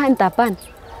bamangu wari yahanta pana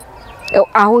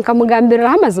aho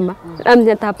nkamugambira amazima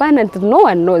amnyata pana no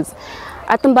one knows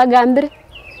atumbagambire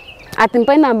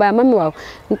atimpa inamba ya mami wawe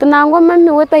ntunangwa mami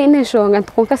weta ineshonga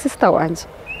ntukonka sister wanje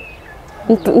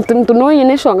ntuno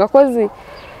ineshonga kozi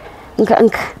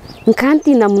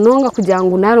nkanti na munonga kugira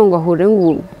ngo narongo ahure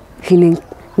ngo hine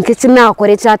nkeki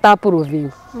nakore cyata proving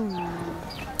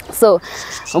so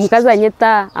omukazi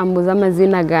anyeta ambuza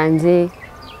amazina ganje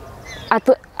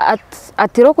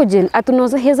atiroko gen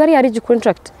atunoza hezari yari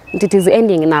contract it is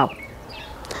ending now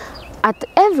at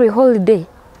every holiday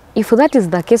if that is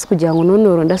the case kugira ngo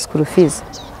none ronda school fees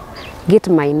get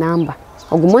my number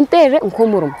ogumontere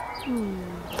nkomurumo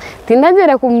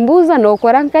tindagera kumbuza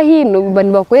nokora nkahino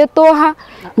bani bakwetoha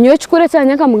nyo chikure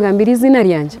cyanya kamugambira izina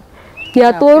ryanje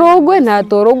yatorogwe na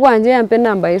torogwanje yampe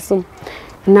namba yesu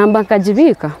namba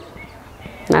nkajibika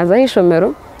naza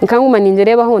ishomero nkanguma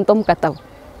ningereba ho nto mukatabo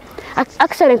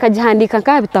actually nkajihandika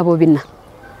nka bitabo bina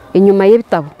inyuma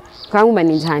y'ibitabo nkanguma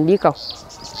ninjihandikaho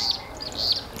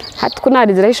hati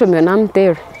kunarizira ishomero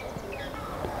namtere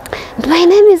my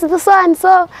name is so and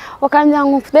so wakanja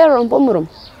ngufutero mpomurumo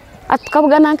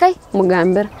atukabugana nkai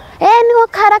mugambira niwo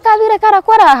karakabire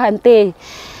karakora hante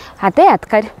hate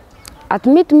atkari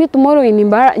atmit tomorrow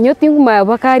inimbara nyotinguma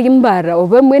bakari imbara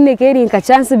obe mwene keri nka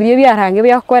chance biye byarange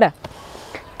byakora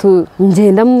tu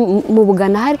ngenda mu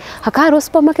bugana hari hakaro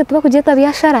supermarket bakugeta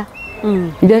byashara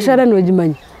byashara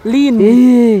nojimanya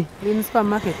Lean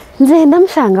supermarket ngenda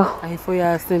mshangaho for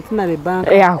ya Centenary Bank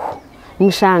yaho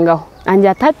mshangaho anje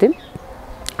atati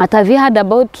atavi had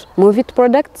about movie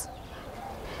products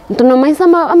ntuno maisa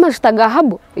amashitaga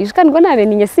habo ishikani gona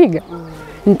bene nyesiga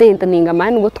ntenta ninga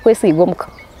mani ngo twesigomuka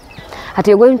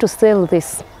ati you're going to sell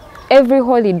this every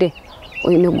holiday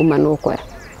oyine gumana okora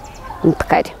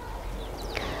ntakari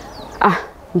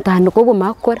ntano ko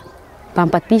gumakora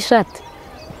pampa t-shirt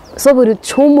so buri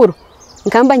chumuro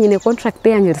nkamba nyine contract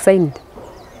yanyu signed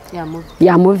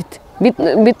ya movie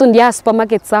bitu ndia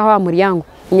supermarket saho amuri yangu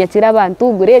nyakira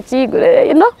abantu gureki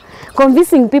you know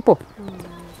convincing people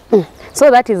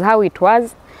so that is how it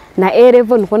was na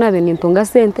erevo nkona bene ntunga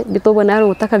sente bitobona ari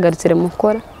utakagarukire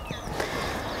mukora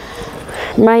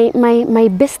my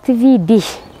best VD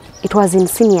it was in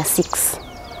senior 6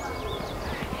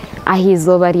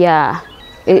 ahizobaria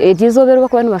ejizoberwa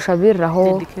kwa bantu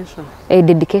bashabiraho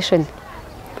dedication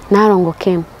narongo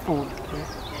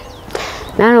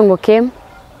came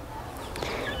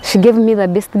she gave me the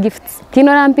best gifts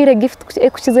tino rampire gift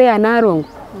ekuchize ya narongo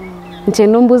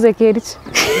nchendo mbuze kerichi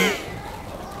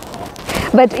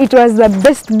but it was the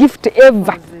best gift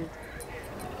ever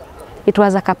it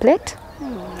was a couplet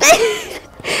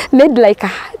made like a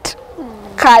heart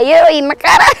kayo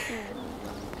inakara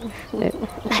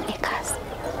nanikas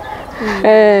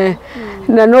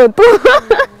nanotu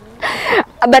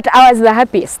but I was the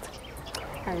happiest.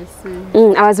 I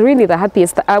see. I was really the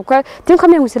happiest. I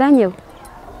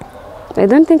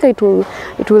don't think it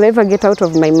will ever get out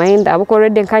of my mind. I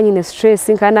already in stress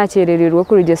nkana cherererwa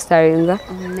ku registeringa.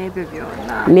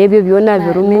 Maybe biona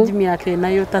birumu. Myaka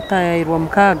nayo tata yairwa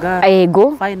mukaga.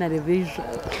 Ego. Final revision.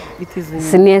 It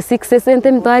is senior 6 cent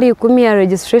mtari 10 ya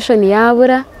registration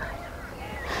yabura.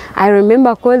 I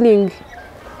remember calling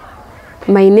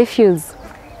my nephews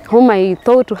whom I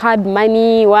thought had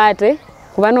money,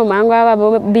 kubano mango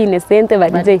aba bine sente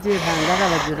badije.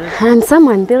 And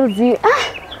someone tells you,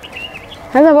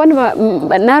 haza bone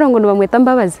narongo bamweta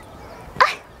Mbabazi.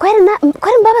 Kwari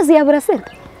Mbabazi yabura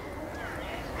sente.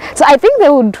 So I think they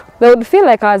would feel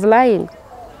like I was lying.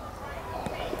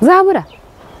 Zabura.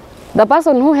 The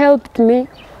person who helped me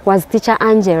was teacher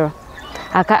Angelo.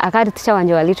 Akari teacher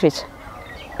wanje wa literature.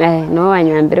 No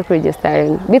wanyambire ku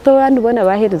registering. Bito bandu bona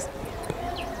baheruza.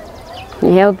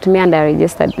 He helped me and I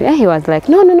registered. Yeah, he was like,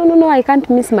 no, I can't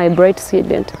miss my bright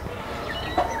student.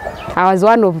 I was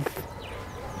one of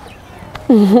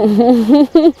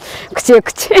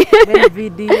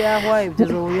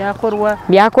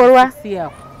byakorwa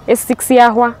S6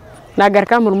 yahwa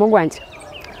nagarika mu rumo gwanje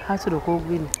hasuro ko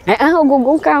gwine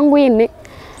ogo nkangwine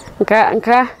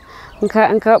nka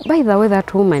by the way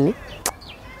that woman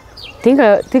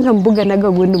tinga mbuga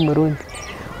nagagundi murundi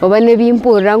obane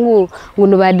bimpura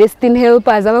nguno ba destiny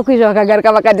helpers abakwije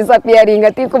bakagaruka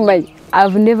bakadisappearinga tikumanye.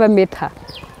 I've never met her.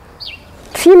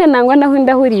 Fine nangwa naho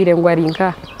ndahurire ngo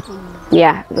arinka.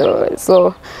 Yeah,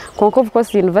 so of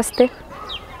course university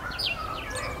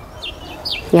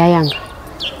yanga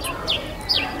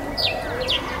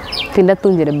tinda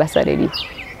tungire basareri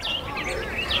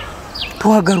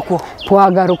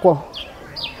twagaruko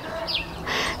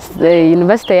the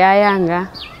university yanga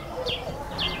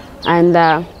and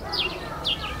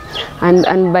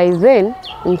by then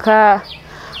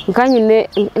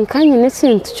nkanyine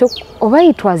kintu cyo oba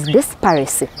it was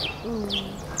desperation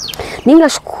ninga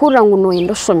shukura nguno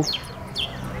indoshome.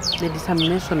 The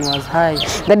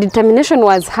determination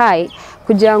was high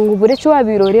kugira ngo ubure cyo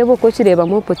wabirorebo ko kireba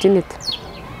mu opportunity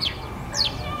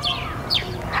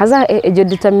haza ejo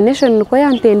determination ko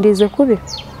yantendize kubi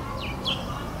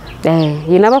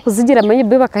yinaba kuzigira amenye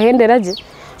be bakahenderaje.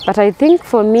 But I think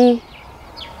for me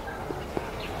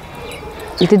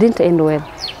it didn't end well.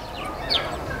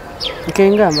 It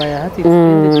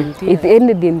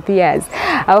ended in tears.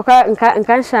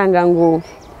 Nkanshanga ngo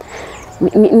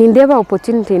nindeba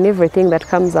opportunity in everything that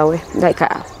comes away, like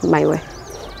my way.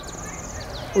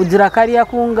 Ugira kariya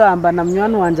kungamba na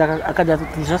mnywana wanje akaja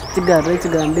tutisha tigara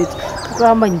ikigambe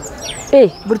tukamanyi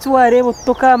burti warebo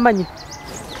tukamanyi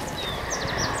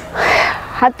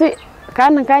hati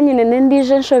kana kanyine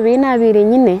ndije nshobina abire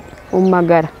nyine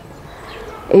umagara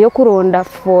eyo kuronda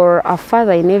for a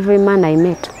father in every man I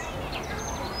met.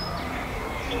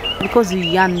 Because you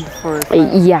yearned for a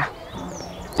father. Yeah.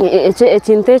 It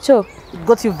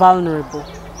got you vulnerable.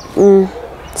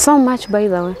 So much, by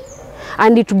the way.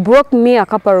 And it broke me a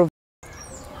couple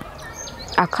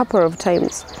of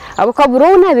times. I would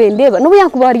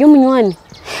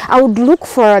look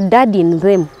for a dad in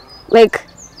them. Like,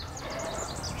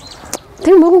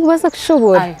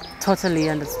 I totally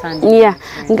understand. Yeah.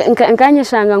 As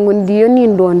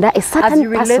you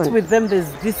relate with them,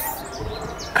 there's this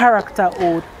character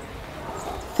or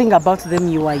thing about them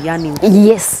you are yearning for.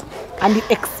 Yes. And you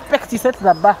expect, you set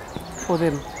the bar for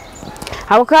them.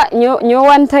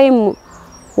 One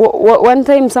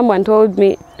time someone told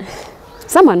me,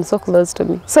 someone so close to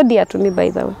me, so dear to me, by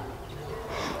the way.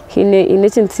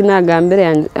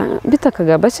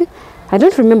 I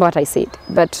don't remember what I said,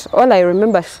 but all I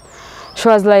remember, she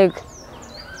was like,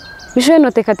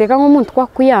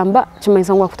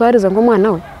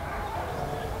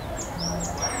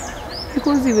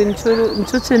 because even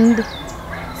nchochende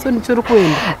so nichoro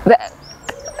kwenda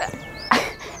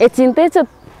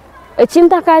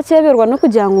echinta cheberwa no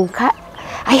kujangu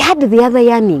I had the other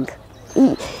yearning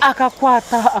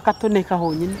akakwata akatoneka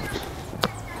honyine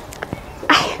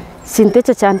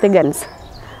sinteche chanteganisa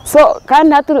so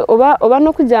kandi hatu oba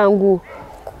no kujangu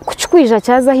kuchukwisha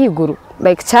chaza higuru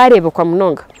like charebe kwa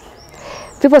mnonga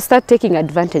people start taking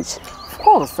advantage. Of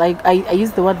course, I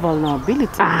use the word vulnerability.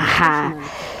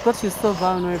 Because you're so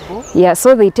vulnerable. Yeah,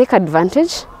 so they take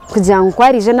advantage. I'm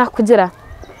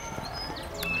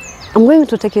going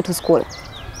to take you to school.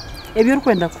 If you're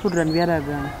going to school, I'm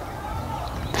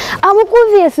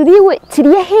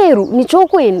tiriya heru nicho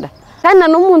kwenda kana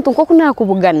no muntu ko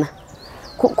kunakubugana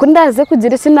kundaze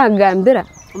kugira sinagambira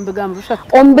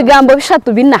ombigambo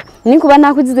bishatu bina ninkuba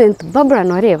nakugize nti Barbara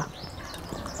noreba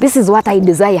this is what I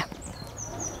desire.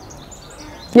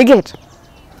 You get?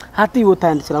 Hati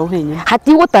wotandikiraho henyine.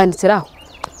 Hati wotandikiraho.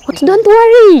 But don't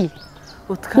worry.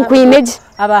 Nkwineje.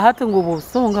 Aba hati ngo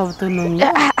busonga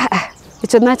butononye.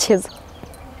 It's not cheza.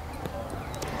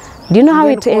 Do you know how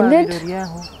it ended?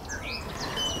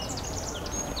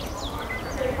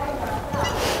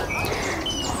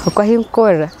 Kwa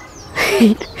hinkora.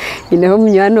 Inaho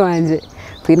mnyano wanje.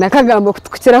 Twina kagambo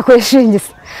kutukira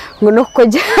kweshingisa. ngono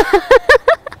koja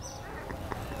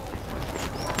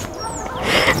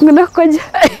ngono koja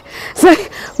so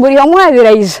buri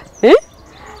yamwabirayije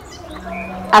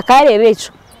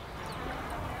akarebecho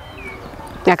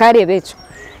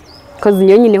cause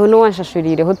nyonyi neho no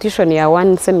wanshashurire ho tuition ya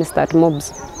 1 semester at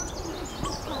mobs.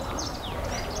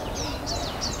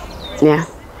 Yeah.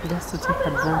 Just to take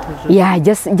advantage of. Yeah,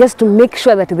 just to make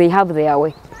sure that they have their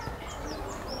way.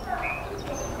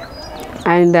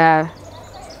 And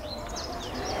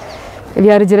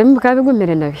byarugera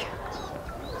mukabigumire nabyo.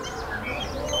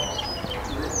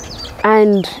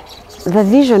 And the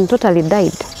vision totally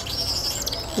died.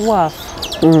 Wow.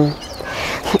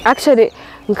 Actually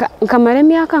nkamara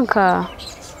emyaka nka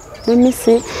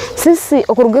nemisi sisi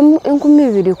okurugwe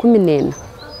 2014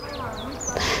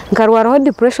 nkarwaraho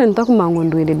depression ntakumango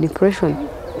ndwire depression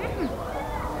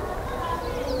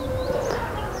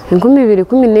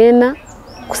 2014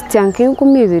 kusityanka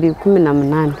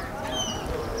 2018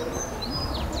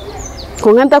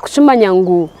 konga ntakuchimanya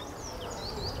ngu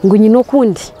nyino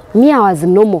kundi me I was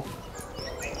normal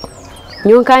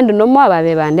nyo kandi normal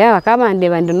ababe bande abakabande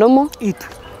bande normal Itu.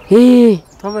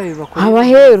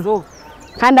 Abaheru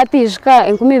kandi atishika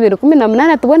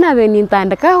 2018 tubona abeni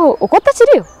ntandakaho uko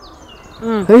takiriyo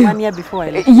 1 year before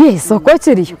I left. Yes, uko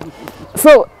kiriyo.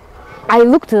 So I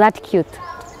looked that cute.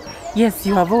 Yes,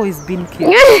 you have always been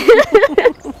cute.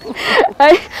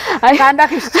 Kandi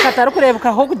akishikatara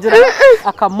kurebuka ho kugira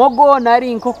akamogo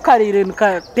nari nko karire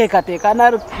teka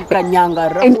nari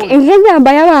kanyangara.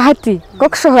 Ingenyamba y'abahati ko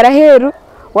kushohora heru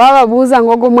wababuza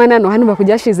ngogo mwana no hano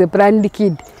bakujyashize planned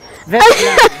kid.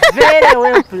 Very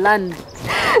well planned.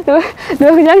 No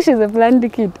kujyashize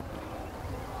planned kid.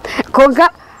 Konka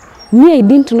me I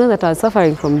didn't know that I was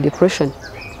suffering from depression.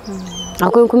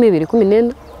 Ako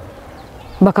 2014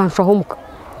 bakansha homuka.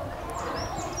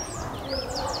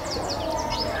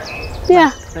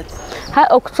 Yeah. Ha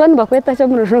okutwani bakweta cyo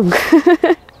murujonga.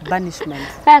 Banishment.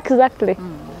 Exactly.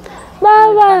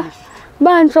 Baba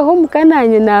bansha homuka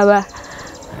nanye naba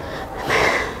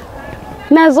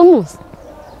nazumus.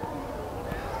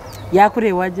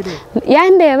 Yakure wajire.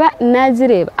 Yandeba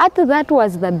nazireba. At that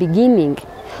was the beginning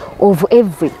of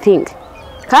everything.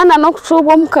 Kana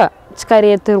nokuchubwa muka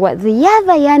chikareterwa the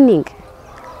other yearning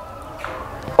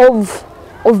of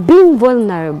being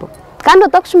vulnerable. Kando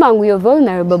takushimangu you're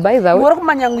vulnerable by the way.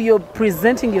 Worokumanyangu you're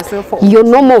presenting yourself for. You're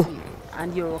normal.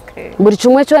 And you're okay. Buri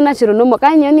chumwe chona chiro normal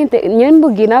kanya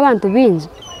nyembugina abantu binji.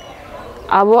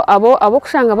 Abo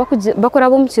kushanga bakora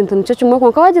bo mukintu nico chumwe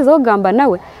konka wagezeho gamba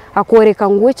nawe akoreka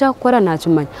nguwe cyakora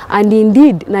nacumanya. And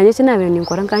indeed nanye kinabere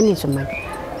ninkora nkani nicumanya.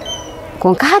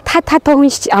 Konka hata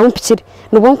winshi aho mpikire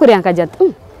nubwo nkuri yankajya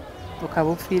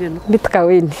ukabufire no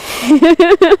bitkawini.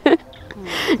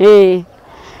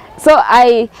 So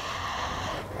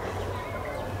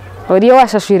Oriyo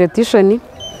washashwire tuition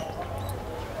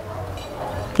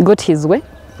got his way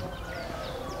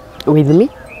with me.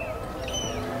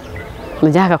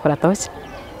 Mujaka kora tochi.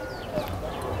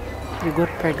 You got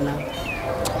pregnant.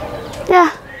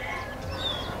 Yeah.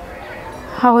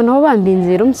 Hawo no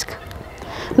bambinzira umsika.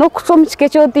 No kuchomchike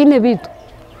cyo tine bitu.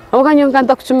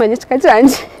 Okanyonka kuchumanya chika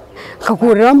cyanje.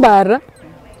 Kakurira mbara.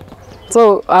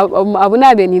 So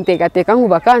abunabe ninteka ngo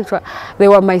bakanshwa. They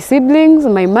were my siblings,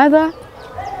 my mother.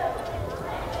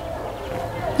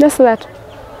 Just that.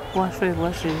 Washwe.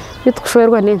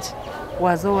 Bitukushwerwa nenshi.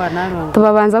 Wazo wanalo.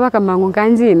 Tubabanza bakamangu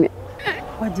nkanjine.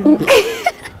 Wajime.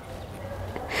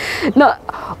 No,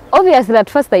 obviously at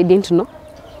first I didn't know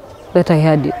that I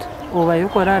had it.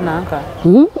 Obayukora nanka.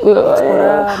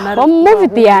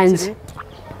 Movie yanje.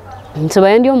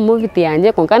 Nsobaye ndio movie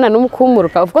yanje konkana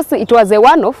nomukumuruka. Of course it was a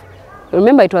one off.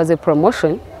 Remember it was a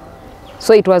promotion.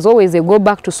 So it was always a go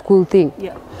back to school thing.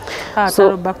 Yeah.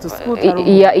 So back to school.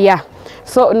 Yeah.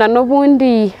 So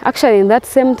nanobundi actually in that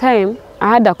same time I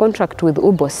had a contract with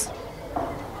Ubos.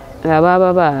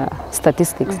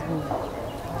 Statistics.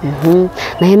 So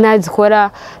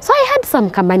I had some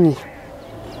kamani.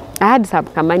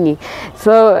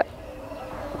 So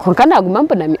konkana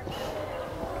agumampo na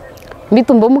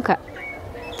bitumbo muka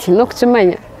kino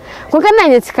kuchimanya konkana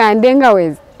nye chikandenga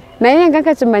wezi na yeye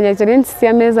ngaka chimanya chirensi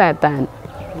sia meza 5.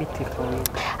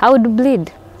 I would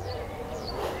bleed.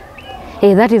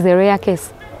 Hey, that is a rare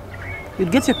case. You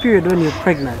get your period when you're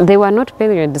pregnant. They were not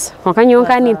periods. Konkanya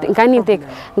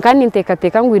nkani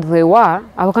teka with the war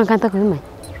abakankanta kumanya.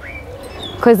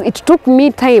 Because it took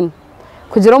me time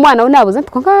kugira mwana unabuze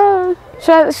konka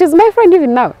she's my friend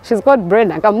even now. She's called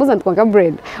Brenda. Akamuza konka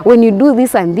Brenda. When you do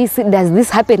this and this, does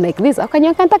this happen like this?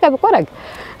 Akanya kanta kabikora.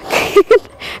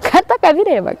 Kanta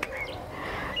kabireba.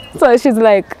 So she's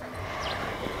like,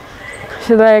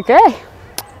 hey,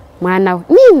 mwana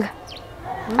ninga.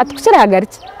 atukira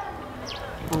hagariki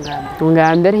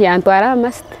ngambere yantwara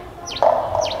amasite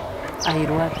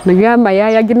ahirwa ngamba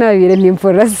yaginabire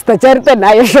nimfura sitacyarite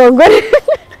nayo shongore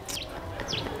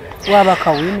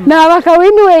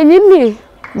nabakawini wenyine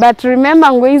but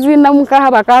remember ngo izina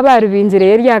mukaha bakaba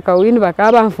barubinjire rya kawini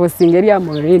bakaba bamfosinga rya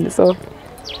Maureen. So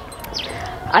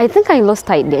I think I lost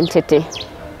identity.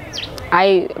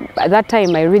 At that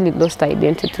time I really lost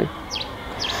identity.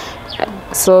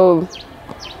 So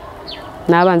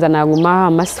nabanza naguma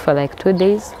amas for like 2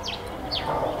 days.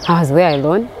 I was there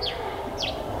alone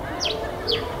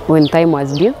when time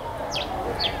was due.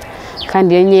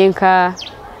 Kandi yenyenka.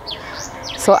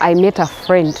 So I met a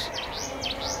friend.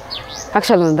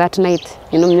 Actually on that night,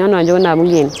 mnyana wanje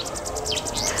nabugeni.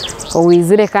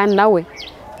 Owizire kandi nawe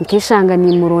nkishanga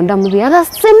ni muronda mu the other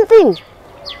same thing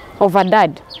of a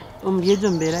dad.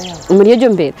 Umuriyejo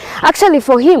mbera. Actually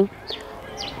for him,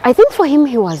 I think for him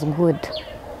he was good.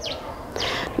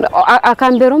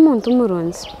 Akambera umuntu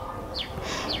muronzi.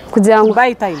 Kugira ngo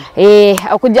buy time.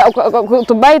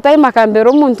 To buy time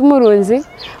akambera umuntu muronzi.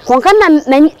 Konkana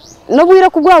no bwira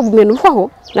kugwagumena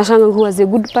ufaho nashanga ngo was a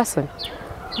good person.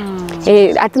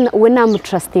 Ati when I'm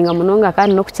trusting amunonga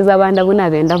kandi no kukiza abandi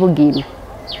abunabenda bugini.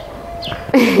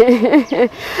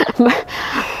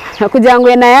 Kugira ngo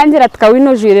yena yangira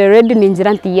tukawino jure red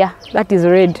ninjira nti yeah, that is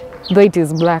red though it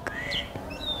is black.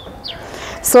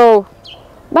 So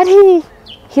but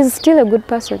he's still a good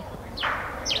person.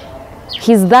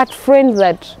 He's that friend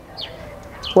that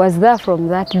was there from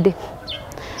that day.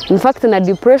 In fact na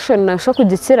depression na shock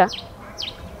kujikira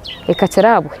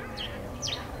ekakirabwe.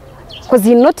 Because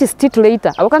he noticed it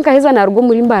later. Abakanka heza na rugo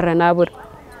muri mbara nabura.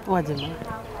 Wajema.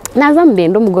 Naza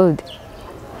mbendo mu gold.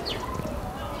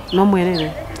 No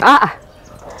mwerere.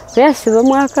 Yashize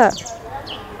mwaka.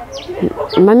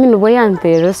 Mami nubo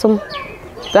yantere so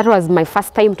that was my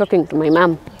first time talking to my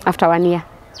mom after 1 year.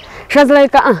 She was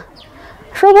like,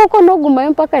 shoboko no guma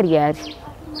mpaka ryari.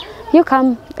 You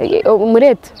come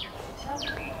murete.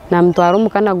 Na mtwaro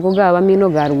mukana goga abamino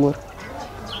garuguru.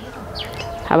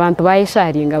 Abantu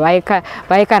bayisharinga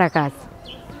bayikarakasa.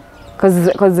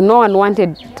 Because no one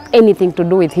wanted anything to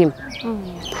do with him.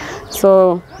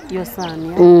 So your son,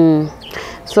 yeah.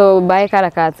 So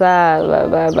bayikarakasa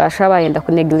bashaba yenda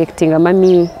ku neglecting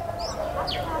mami.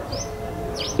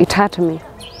 It hurt me.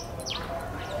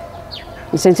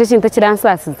 In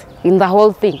the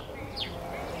whole thing.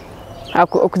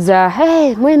 Akuja,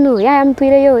 hey, mwenu, ya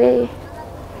mtuire yo,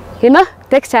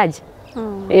 take charge.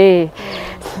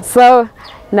 So,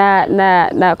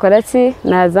 na korati,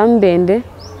 na zambende,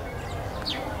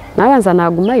 nabanza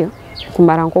nagumayo,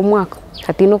 kumara nko mwaka,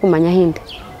 hatino kumanya hindi.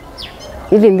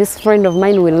 Even this friend of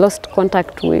mine, we lost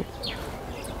contact with.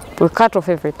 We cut off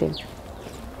everything.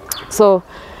 So,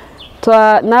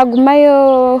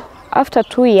 nagumayo after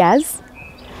 2 years,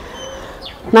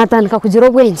 natandika kugira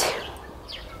obwenje.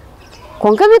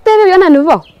 Konka bitebe byona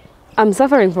nivo. I'm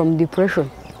suffering from depression.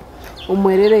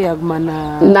 Umwerere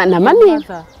yagumana na mami.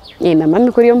 Na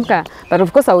mami kuri yomka, but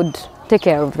of course I would take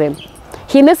care of them.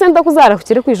 Hinesenta kuzara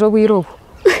kukire kwijo bwirobo.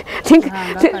 Think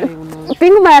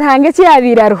marhange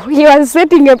cyabiraro. He was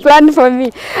setting a plan for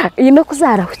me.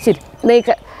 Kuzara kukire.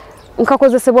 Like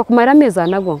nkakoze sebwa kumara meza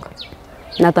nagonga.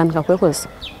 Natandika kwekoza.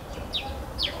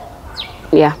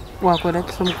 Yeah.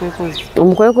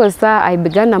 Umukwekoza I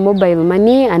began a mobile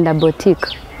money and a boutique.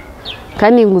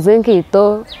 Kandi nguze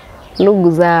nkito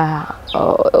nuguza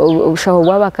ushaho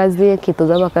wabakazi kito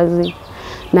z'abakazi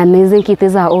na neze nkite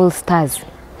za all stars.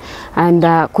 And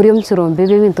kuri mchirombe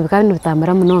bintu bikabintu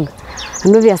bitambara munonga.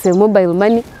 Ando byase mobile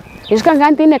money. Ishika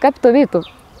nganti ne capital bito.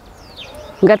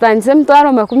 Ngatanze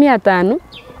mtwaro 50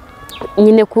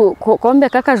 nyine kombe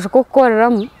kakaju ko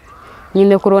koreramu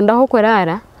nyine kurondaho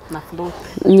korara.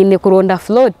 Nyine kuronda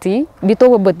floati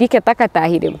bito boutique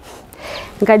takatahire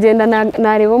nkagenda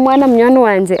nareba mwana mnyano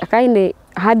wanje akaine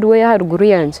hardware haruguru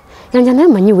yanje nayo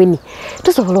manyiwe ni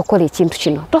tusobola okole ikintu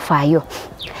kino tofayo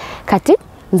kati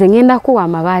nze ngenda kuwa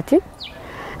amabati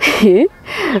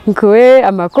nkwe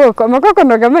amakoko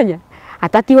no gamanya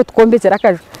atatiyo tukombekera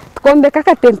kaje tukombeka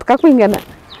katentu kakwingana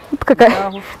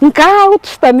nkaho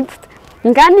tustanitse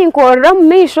ngani nkorora mu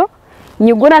misho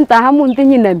nyigura ntaha mu ndi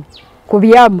nyinami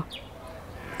kubyama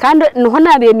kandi noho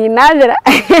nabe ni nabera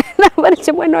nabari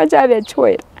kimwe no cyabe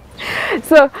cywera.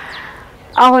 So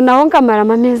aho naho nkamara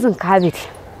amezi nkabiri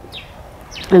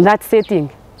in that setting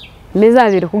meza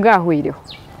abiri kugahwiriho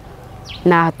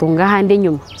natunga hande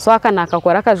nyuma so aka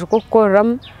nakakora akaje ko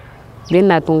koram then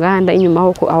natunga handa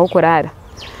inyuma aho korara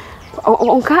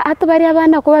onka atubari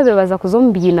abana ko babebaza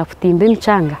kuzombiyina kutimba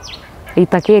imicanga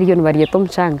itakeri yo bariyeto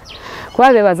mcanga ko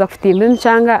babebaza kutimba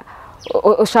imicanga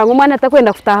ushanga umwana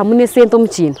atakwenda kutaha mune sento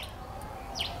mukino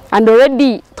and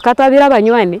already tukatabira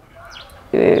abanywane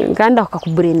kandi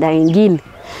akakubrenda ingine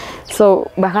so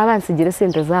bakabansigire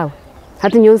sente zawe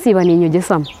hati nyonsiba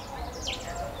ninyogesamo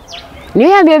niyo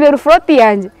yambebera froti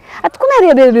yanje ati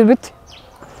kunarebera biti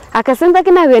akasenda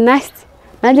kinabe nasti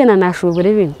nanje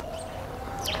nanashubure ibintu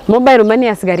mobile money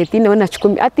ya cigarette ine ona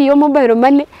 10 ati yo mobile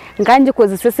money nganje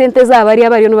koze sente zabari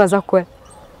abari no bazakora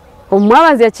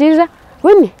umwabazi yakija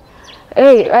wene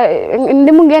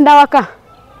ndi mungenda waka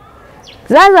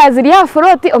zaza ziri ya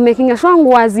froti omekinga shwangu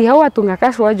waziha watunga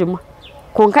kasho wajuma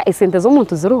konka esente zo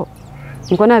muntu ziro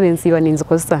nko nabensiba ninzi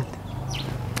constant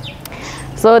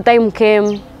so time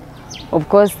came of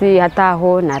course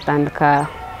hataho natandika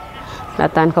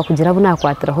kugira buna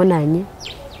kwatiraho nanye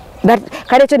that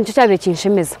kare cyo nicyo cyabe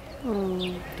kinshemeza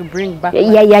to bring back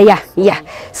yeah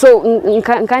so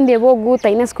nkande bo guta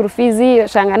ina school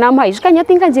fees shanga namha ishikanya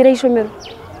tinga njira ishomero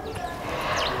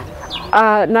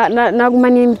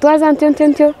nagumani mtwaza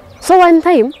ntyo so one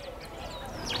time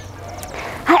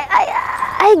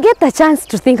I get a chance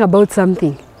to think about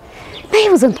something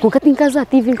naibuza ntukatinkaza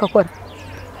TV nkakora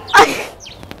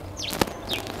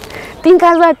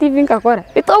tinkaza TV nkakora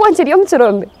bitobonchiriyo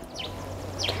mchirombe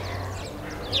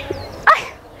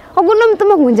oguno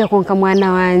mtuma kunja konka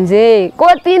mwana wanje ko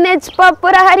teenage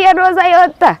papura hari roza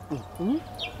yota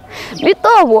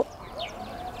bitobo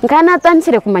nkana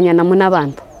tansire kumanyana muna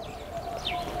bantu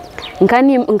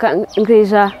nkani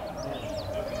nkrija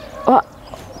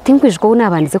tinkwijko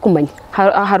unabandize kumanya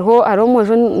haro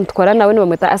mojo ntwara nawe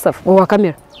bamwita Asaf wa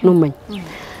kamera numanya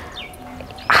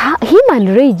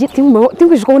human rage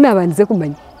tinkwijko unabandize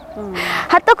kumanya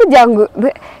hata kujangu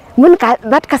mun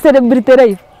that ka celebrity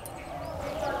life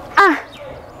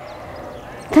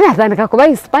tena kuba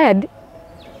inspired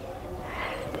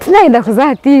tunaenda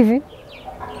kuza TV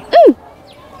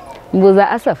mbuza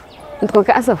Asaf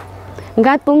ntkoka Asaf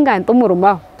ngatunga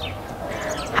ntomurumaho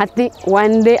hati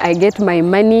one day I get my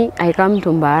money I come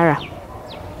to Mbara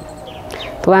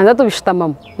tubanza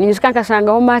tubishtamamo ninjika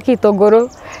nkashanga ho makitogoro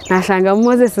nashanga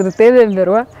Moses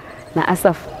rutebemberwa na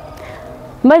Asaf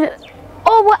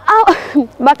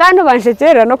bakano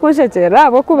banshekera no kunshekera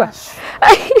abo kuba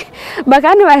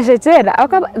bakano banshekera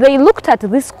they looked at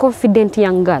this confident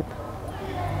young girl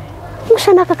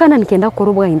mushana kakana nikenda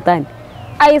korobwa intani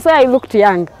I say I looked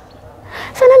young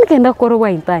sana nikenda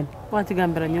korobwa intani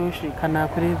watigambira nyoshi kana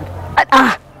kurebire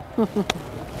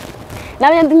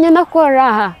nawe ndinyenda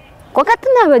kora kokati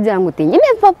nabajangu tinyine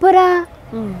papura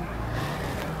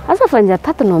asafanja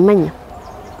tatu no manya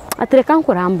atereka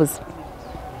nkurambuza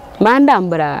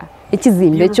mandambura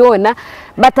ikizimbe cyona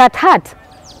but at heart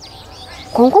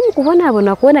konko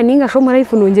mukubona kuona ninga shomora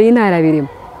ifununje inarabirimo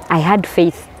I had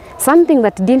faith something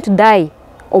that didn't die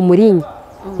omurinyi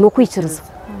no kwikiriza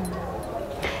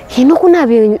hino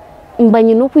kunabe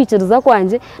mbanye no kwikiriza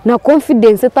kwanje na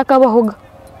confidence takabahoga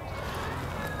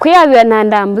kuyabira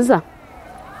nandambuza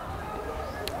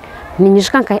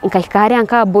ninyishika nkahikari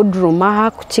anka boardroom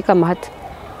aha kuchika mahati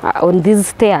on these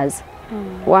stairs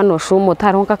one oshumo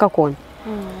taronka kakona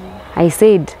I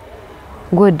said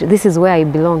God, this is where I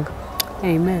belong.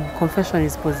 Amen. Confession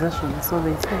is possession, so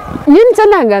they say.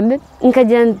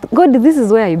 God, this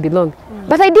is where I belong.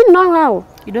 But I didn't know how.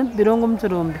 You don't belong to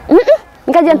Rombe.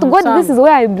 God, this is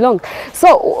where I belong.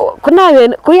 So,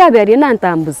 kuyaberi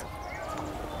nantambuza.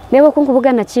 Never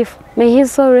kunkubuga na chief. May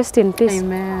his soul rest in peace.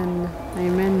 Amen.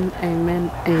 Amen. Amen.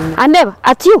 Amen. And never,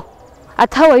 at you.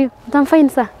 At how are you? I'm fine,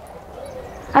 sir.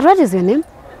 At what is your name?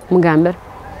 Mugamber.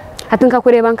 Atunka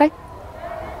kureba nkai?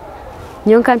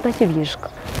 Nyonkanta kibyishka.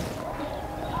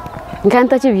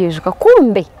 Nkanta kibyishka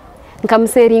kumbe.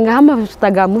 Nkamseringa hama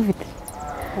tutaga muvite.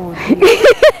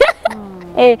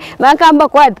 Nakamba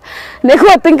kwata.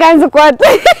 Nekwata nkanze kwata.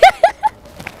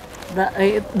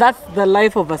 That's the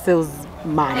life of a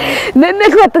salesman.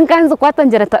 Nekwata nkanze kwata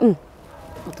njerata.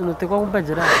 Tunotekwa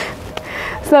kubajira.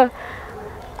 So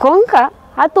konka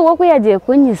hato wako yagiye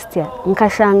kunyisya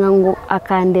nkashanga ngo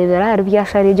akandebera ari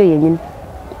byasharijo yenyine.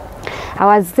 I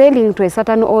was selling to a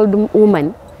certain old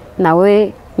woman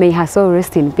nawe may her soul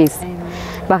rest in peace.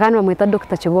 Bakana bamwita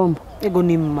Dr. Chibombo. Ego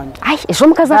ni mman. Ai esho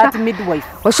mukaza That midwife.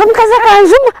 Esho mukaza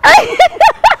kanjuma.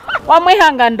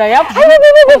 Wamwihanganda yapo.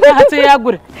 Hatu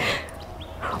yagure.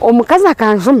 Omukaza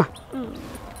kanjuma.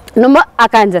 Noma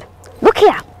akanjira. Look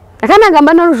here. Akana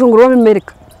gamba na rujunguru wa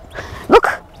America. Look.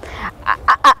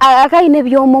 Akaine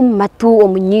byomo matu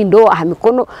omunyindo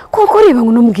ahamikono kokoreba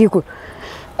ngo nomugiko.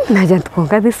 Najya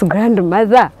tkonka this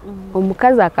grandmother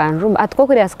omukaza akanjuma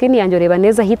atwokore skin yanjye reba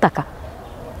neza hitaka.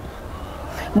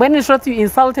 When in short you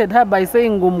insulted her by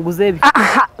saying ngo muguzebi.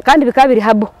 Kandi bikabiri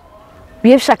habo.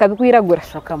 Biyeshaka bikwiragura.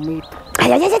 Shoka mwita.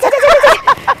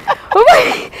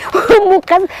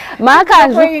 umukazi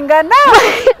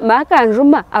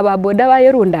makanjuma ababoda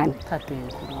bayerundana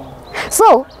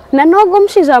so nanogo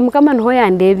mshija mukama nho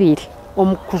yandebire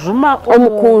omukujuma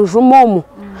omu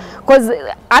cause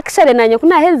actually nanye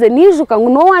kuna heze nijuka ngo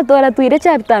no watora tuire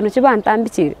cya bitano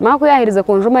kibantambikire mako yahirize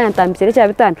kunjuma yantambikire cya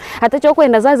bitano hata cyo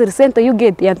kwenda zazi center you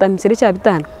get yantambikire cya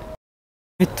bitano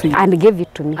and give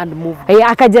it to me and move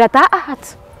akagira ta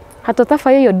hato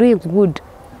tafayo you're doing good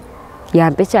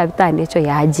yampe cya bitano cyo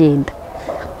yagenda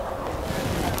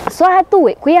so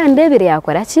hatuwe kuyandebire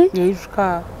yakora ki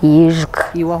yijuka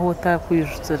iwahota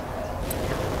kuyijutira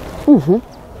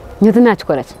nyo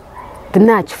tinachikora ki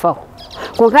tinachifaho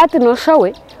kokati no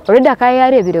shawe already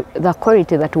akayarebire the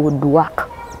quality that would work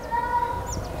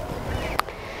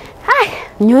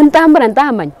nyo ntambura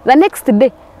ntamanya the next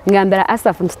day ngambira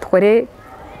asaf tukore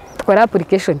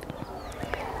application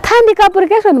tandika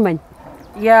application manya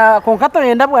ya konkato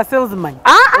yenda bwa salesman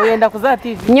oyenda kuza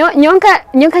TV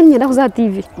nyonka nyenda kuza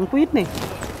TV nkuitne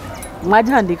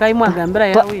mwajihandika imwagambira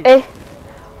yawe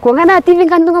konga na TV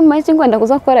nkandunga mmachi ngwenda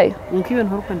kuza gukora yo nkiwe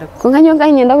ntoro kwenda konga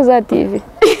nyonka nyenda kuza TV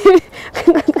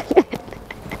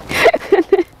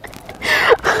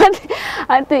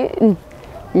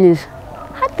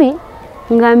hati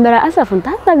ngambira asafu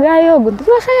ntataga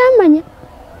gundusha yamanya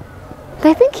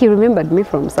I think he remembered me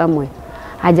from somewhere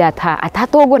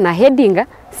atatogo na headinga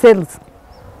sales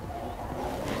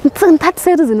that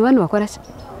sales ni wanu wakora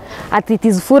it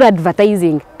is full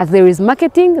advertising as there is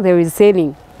marketing there is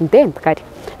selling then kati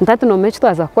ntatu no mechi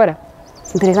twazakora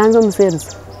ndirikanzo mu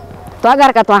sales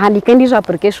twagaraka twahandika ndisha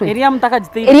application area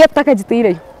mutaka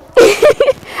jitire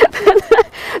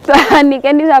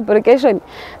twahandika ndisha application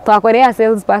twakorea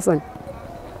sales person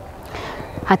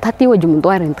hatati wo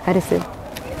jumundware ntikare sales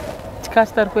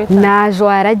tikastar kweta na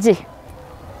jwaraje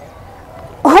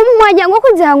omwanya ngo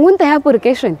kujya ngunta ya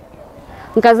application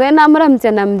nkaze namura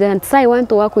mtenda mjana I want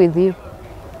to work with you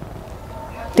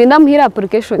tinda muhira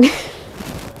application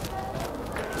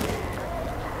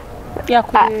ya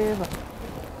kureba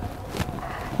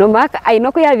no maka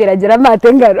ainoko yabiragira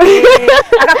matengaro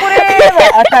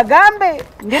akakureba atagambe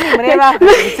ndini mureba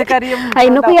itsekariye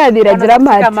ainoko yabiragira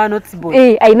mate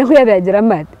ainoko yabiragira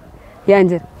mate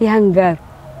yanje yangara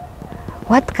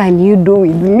what can you do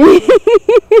with me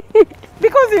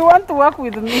because you want to work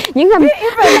with me even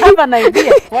have an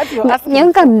idea what you asking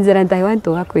nyanga mzira I want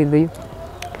to work with you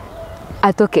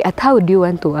atoke how do you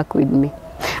want to work with me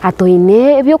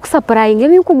atoine byo kusupplying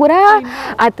ebikugura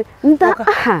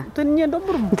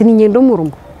ntininyendo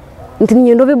murumo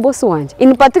ntininyendo be boss wanje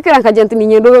in particular nkaje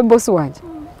ntininyendo be boss wanje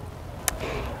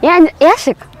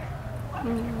yashika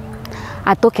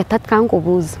atoke tatkango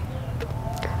buza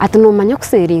atunomanya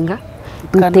kuseringa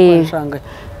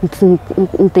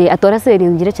nte atora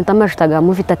seringira cintamashitaga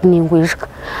mufita tiningwishika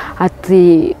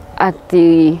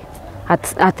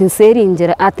ati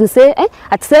seringira ati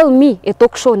sell me a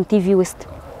talk show on TV West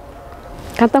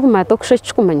kanta kuma talk show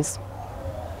chikumanyisa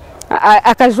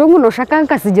akajungu no shaka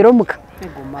nkasigira muka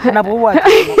nabo wacha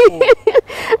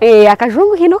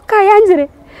akajungu hino kayanjire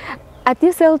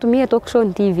ati sell to me a talk show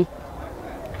on TV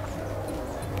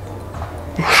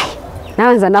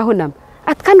naanza naho nama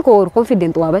atkan ko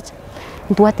confident wabacha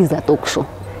what is a talk show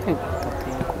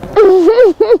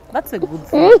that's a good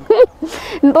thing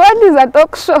what is a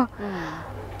talk show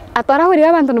atora hori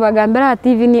abantu nibagambira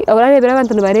TV ni abarebera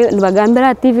abantu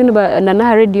nibagambira TV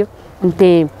na radio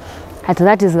nte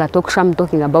that is the talk show I'm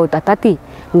talking about atati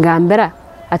ngambira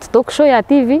at talk show ya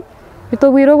TV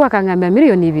bitobwiro gwakangambira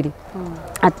milioni 2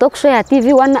 at talk show ya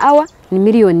TV 1 hour ni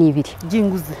milioni 2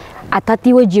 jinguze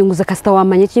atati we jinguza kasita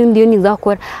wamanye kintu ndiyo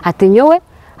nizakora ati nyowe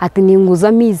ati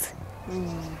ninguza mizi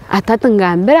atati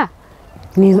ngambira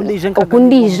ni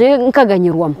okundije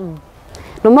nkaganyirwamo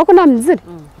noma kuna mzira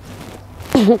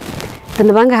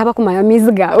tanabanga haba kumaya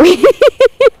mizi gawe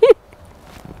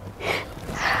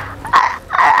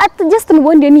at just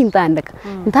nubondi ni ntandaka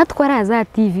ntatwara za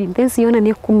TV ntensi yona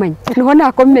ne kumanya niho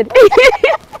nakomere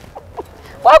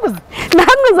wabuze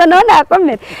nanguza none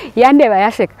akomere yandeba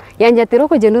yasheka yanje atero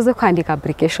ko genoze kwandika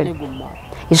application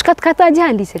ishika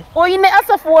tukatagihandikira oyine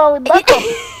asafu wawe bako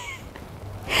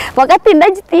wakati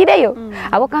ndagitireyo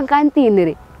abo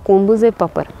kankantinire kumbuze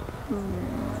papara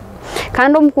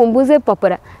kandi umukumbuze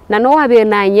papara nano wabe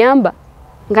na nyamba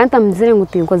nganta mzire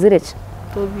ngutinko zireke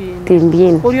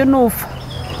timbine uriyo nufa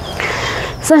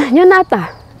so nyonata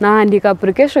naandika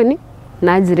application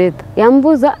najireta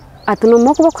yambuza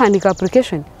atunomo kuba kwandika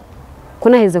application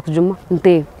kuna heze kujuma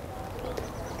nte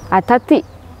atati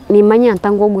ni manya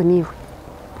ntangogo niwe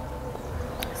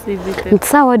CV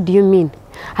so what do you mean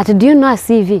do you know a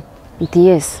CV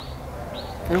yes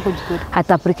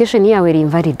at application yawe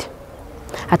invalid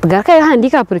Atagaruka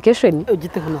yahandika application.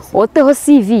 Oteho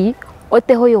CV,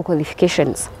 oteho yo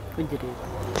qualifications.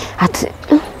 Ati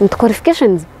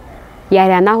qualifications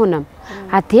yari anaho nam.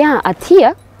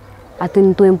 Atia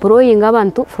to employing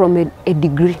abantu from a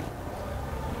degree.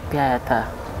 Yata.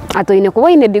 Ato ine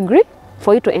kuwa in a degree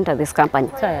for you to enter this company.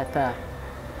 Yata.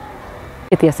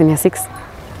 It is senior 6.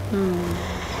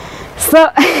 So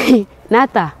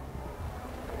nata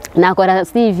nakora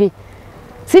CV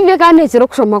kandi ekiro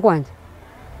kushoma kwanje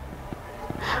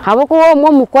habako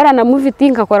mwo mukora na movie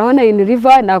tinka koraho na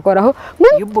Unilever nakoraho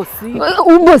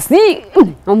ubosi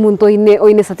omuntu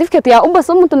oine certificate ya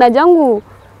ubosi omuntu najangu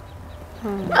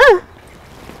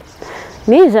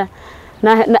nija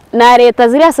na leta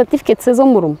ziriya certificates zo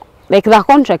murumo like the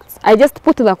contracts. I just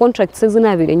put the contracts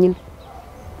zinabire nyine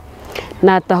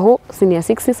nataho senior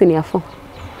 6 senior 4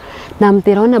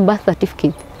 namtera na birth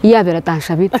certificate yabera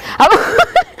tanshabita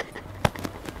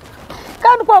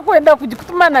kandi kwa kwenda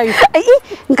kujikutuma nayo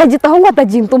nkagitaho ngo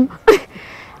atajintuma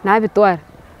nabitwara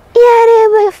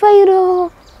yarebe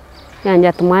fairo yanje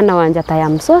atumwana wanje ati I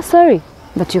am so sorry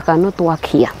but you cannot work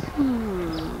here.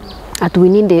 At we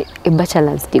need a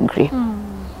bachelor's degree.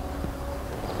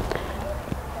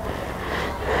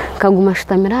 Kaguma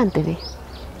shitamirante be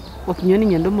okinyoni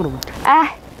nyendo murugo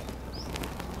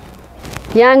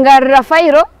yangarira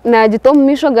fairo na gitomu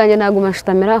misho ganje naguma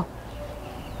shitamiraho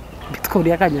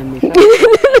bitwuriya kanyamisha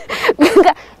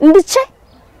ndice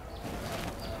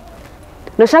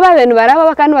noshaba abantu baraba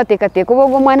bakandi batekateka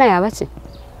ubogo mwana yabace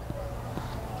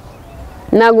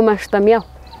naguma shitamiyaho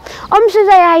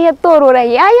omushija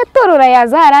yayetorora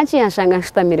yazaranchi yanshanga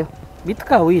shitamireho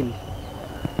bitkawini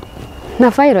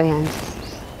na fairo yanje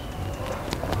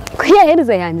kuya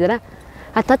heriza yanjera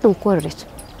atatu nkorrecho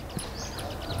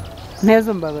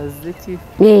nezo mbabazi ki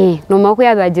no ko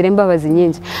yabagire imbabazi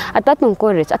nyinji atatu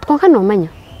nkorrecho atkonka no manya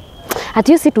at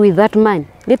you sit with that man,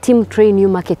 let him train you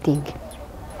marketing.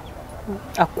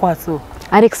 Akwaso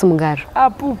Alex Mugaro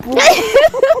apupu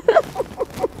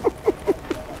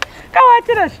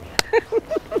kawatira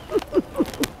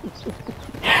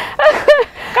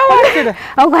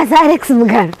Akwaso Alex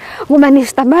Mugaro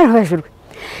umanishita maro hejuru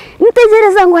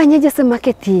ntegereza ngo anyegese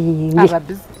marketing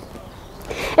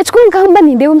Echkunga mba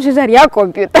ninde umjijari ya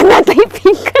computer na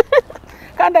typing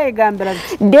kandi ayigambira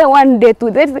day 1 day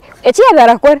 2 echi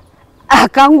yagarakora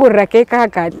akangurira ke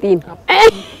kakatini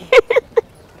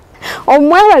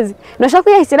omwabazi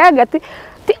nashaka yahishira hagati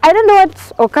I don't know what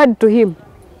occurred to him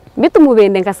bitu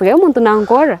mubende nkasigaye umuntu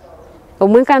nankora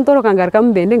omwe kantoro kangaruka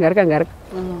mubende ngaruka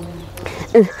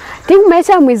think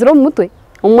mecha mwiziro mutwe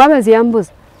omwabazi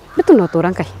yambuza bitu notora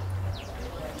nkaye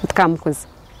tkamukoze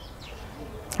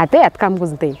ate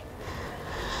atkamukoze te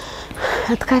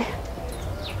atkare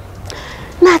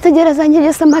nategereza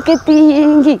nyegesa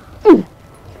marketing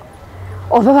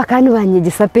Oba kandi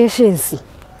banyegesa patience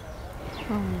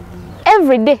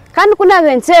every day kandi kuna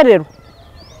vencerero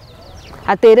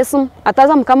ateresum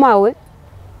ataza mukama wawe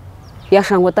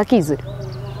yashangwa takizira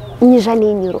nyija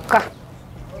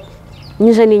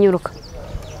ninyuruka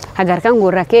hagarika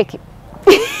ngora keke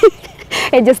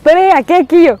ejestore ya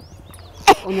keke yo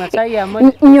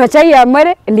unyachai ya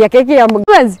mare ndiya keke ya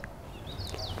mugazi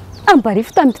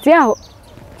amparifuta mpitiaho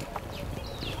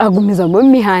agumiza mu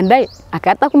mihanda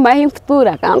akata kumahi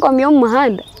mfutura kankomye mu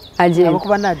muhanda aje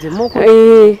abakuba naje muko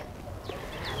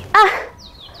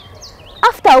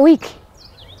after a week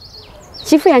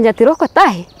chifu yanje atiroko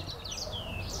tahe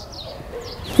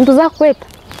ntuza kweta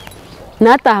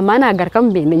nata amana agarika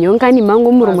mbende nyonkani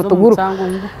mango murumo tuguru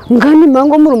ngani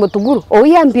mango murumo tuguru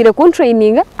oyambire ku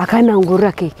training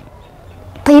akanangurira keke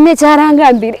taine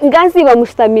charanga mbire ngansi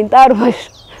bamushtamintaro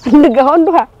basho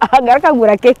ndigahondo agarika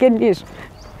gura keke ndisho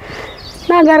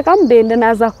nagarika mbende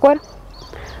naza kora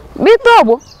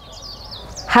bitobo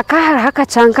haka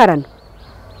chankarana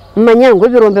manyango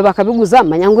birombe bakabiguza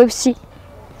manyango biki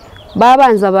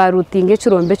babanza barutinge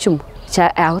kirombe cyumu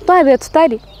cya aho twabe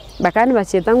tutari bakani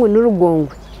baketa ngo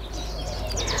n'urugongwe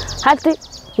hati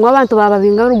ngo abantu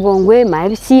bababinga urugongwe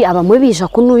mabiki abamwe bisha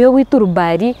kunuyo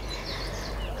witurubari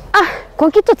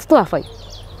konkito tutwafayo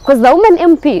because the woman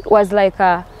MP was like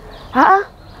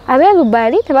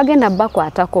abebubari tebagenda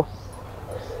bakwatako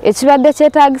ekibadde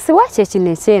kyetagisiwa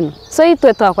kyekinekeno so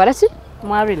itwe twakora ki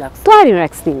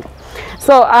relaxing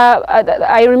so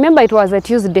I remember it was a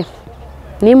Tuesday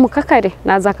ni mukakare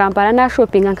naza Kampala na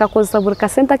shopping nkakoza buri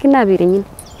kasenta kinabiri nyine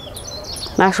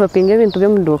na shopping ebintu byo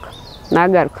muduka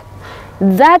nagaruka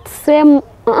that same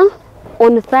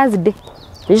on Thursday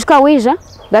jika wija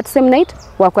that same night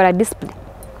wakora display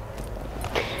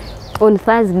on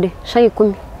Thursday shayi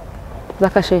 10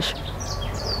 zakashesha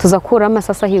tuzakura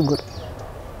amasasa higuru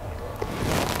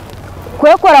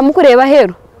kwekora mukureba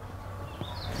hero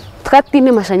twatine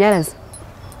amashanyarazi.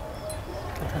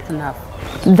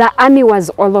 The army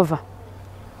was all over.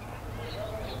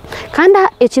 Kanda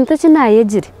ekintu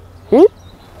kinayegire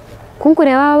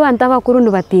kunkureba abantu abakuru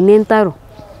ntibatine entaro.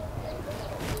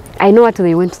 I know what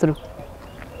they went through.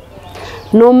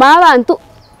 No abantu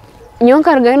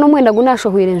nyonkarga no mwenda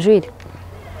gunashohwire njwire.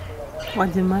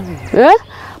 Wajimaje?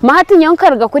 Mahati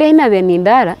nyonkarga kuri inabe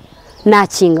nindara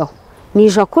nakingaho.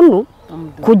 Nija kunu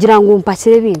kugira ngo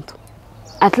mpakire ibintu.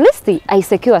 At least I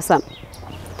secure some.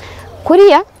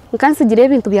 Kuriya nkansigire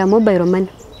ibintu bya mobile money.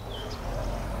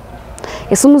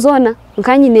 Ese umuzona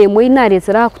nkanyine mu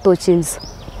inaretsera kutokinza.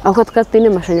 Aho twatine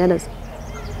amashanyarazi.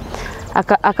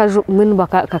 Akaju mwenu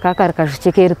bakakara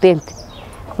kajukekera tente.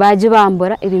 Baje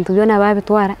bambora ibintu byona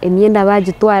babitwara emyenda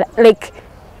bagitwara like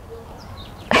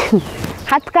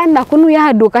hatkanda kunu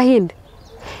yahaduka hindi.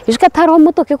 Ishika taro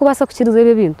mutoke kubasa kukiriza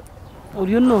ibe bintu.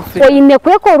 Uriyo no fe. Oyine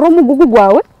kweko romugugu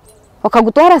gwawe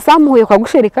wakagutwara samuhuye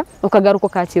ukagushereka ukagaruka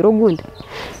kakiro gundi.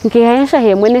 Nkihayensha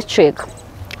hemwe ne check.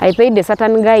 I paid the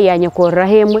certain guy yanyekorera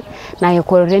hemwe na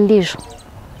yekorera ndijo.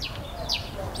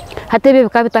 Hatebe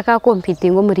bikabitaka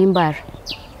competing ngo muri mbara.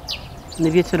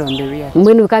 Nibyo kironde biya.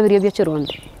 Mbwenu bikabiriyo byo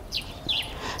kironde.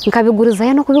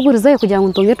 Nkabiguriza no kubiguriza kugira ngo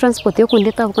ntonge transport yo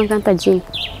kundeta bukankanta jinga.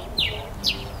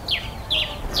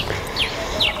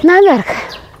 Nagarka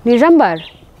ni jambara.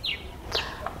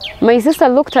 My sister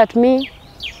looked at me.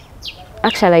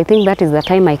 Actually, I think that is the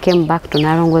time I came back to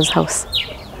Narongo's house.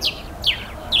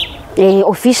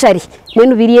 Officially,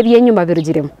 mwenu biriye byenyuma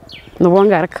birugiremo.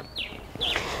 Nubongaraka.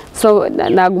 So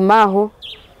nagumaho.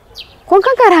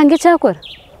 Konka range cyakora.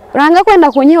 Ranga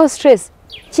kwenda kunyeho stress.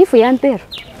 Chifu yantera.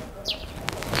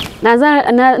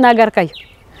 Nagarakayo.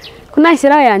 Kuna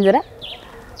shira yanjira.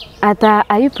 Ata,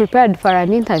 are you prepared for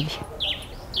an interview?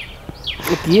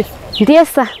 Yes. Yes,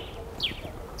 sir.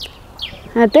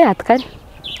 Ate atkari.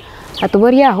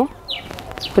 Atubori yaho.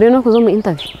 Pureno kuzo mu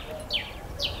interview.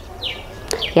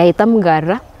 Yahita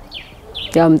mugara.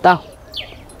 Yamtaho.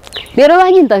 Rero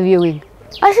banyi interviewing.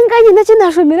 Ashinkanyi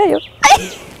ndakinashomirayo.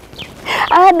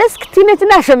 Desk tine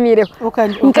kinashomireho.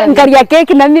 Nkarya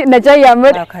cake na chai ya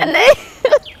muri.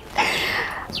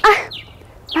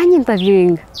 Banyi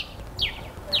interviewing.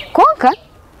 Konka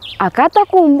akata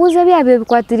kumbuza byabe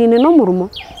bikwatirine no murumo.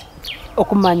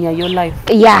 Okumanya your life.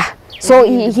 Yeah. So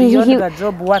beyond the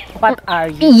job, what are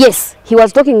you? Yes, he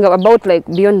was talking about like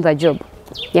beyond the job.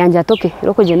 Yanja toke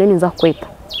roko jeneni nza kweta.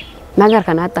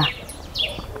 Nagarka nata.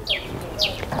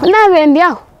 Kuna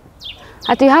bendiao.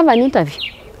 Ati have an interview.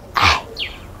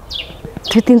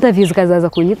 Three interviews kazaza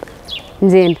kunyita.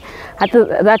 Nzenda.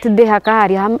 That day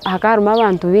hakaru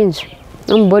mabantu binje.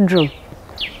 No boardroom.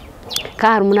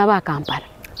 Karu muna ba Kampala.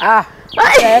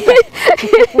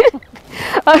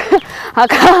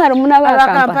 Hakaru muna ba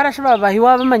Kampala shiba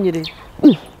bahiwa bamanyire.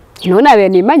 Nona be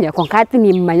nimanya konkati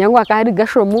nimanya ngo akari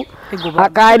gashomu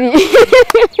akari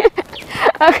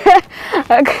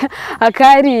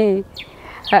akari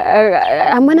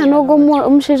amana nogo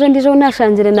umusheje ndije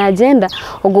unashanjire na agenda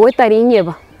ubwo wetari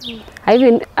inyeba.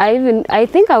 I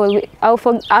think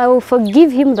I will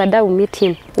forgive him that I will meet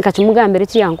him. Nkachumugambere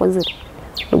cyankozire.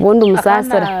 Ubundi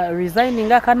umusasara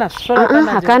resigning akana shora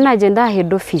akana agenda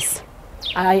head office.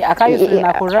 Akayusura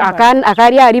nakora.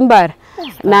 Akari ari mbara.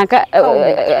 Naka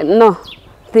no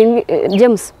thing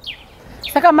James.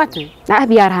 Saka mate.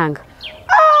 Byarhanga.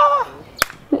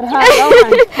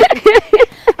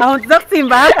 Aho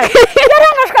nzatsimba haka.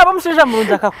 Yaranga shikaba musheje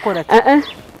murunza akakora.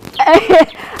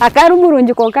 Akari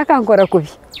umurungi konka kankora kubi.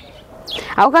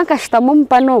 Aho kankashitamo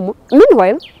mpanomo.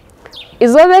 Meanwhile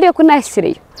izobere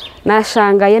kunashyireyo.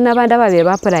 Nashangaye n'abandi ababe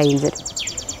bapurayinzira.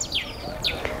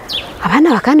 Abana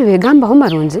bakandi begamba ho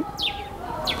marunzi.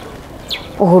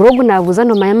 Uhorogu nabuza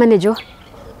no maya manager.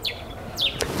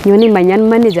 Nyoni manyan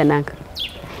manager nanga.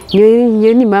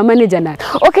 Nyoni mama manager nanga.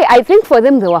 Okay, I think for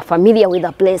them they were familiar with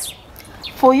the place.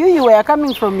 For you were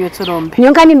coming from your Chirombe.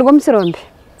 Nyonkani ndo Chirombe.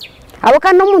 Abo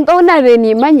kana umuntu onabe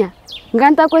ni manya.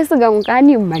 Nganta kwesiga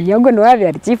nkani manya ngo no wabe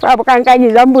ari chief abo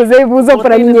kankanyi jambuze ibuzo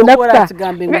kora nyenda kuta.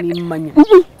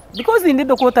 Because in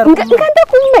the quota nganta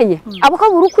kumenya. Abo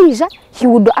kaburu kwija he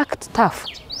would act tough.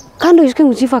 Kandi ujike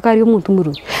mu chief akari umuntu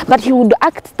muru. But he would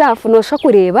act tough no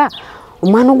shakureba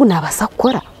umwana ngo nabasa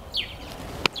gukora.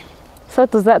 So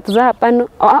tuza pano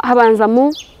habanza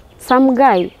mu some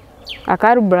guy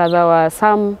akari brother wa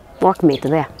some workmate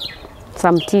there.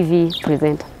 Some TV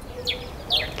presenter.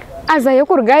 Aza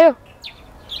yokurgayo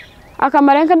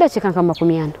akamarenka ndacheka nkama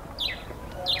kumyanda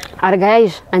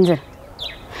argayish Angela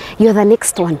you're the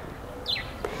next one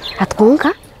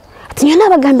atkonka atinyana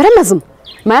bagambira nazum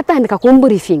matandika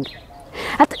kumburifinga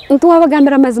ati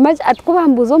ntuwabagambira amazima ati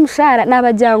kubambuza omushara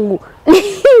n'abajyangu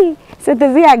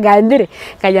sente ziyagandire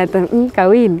kajya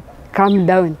kawini calm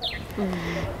down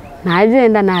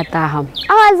nagenda nataha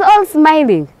I was all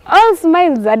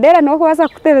smiles adera no kubasa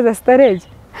kutereza storage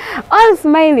all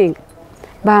smiling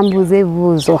bambuze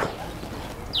buzo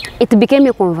it became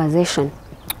a conversation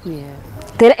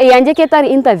yanje ketari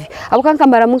interview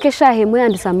abukankamara muke shahe mu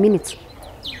and some minutes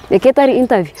ketari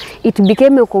interview it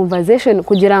became a conversation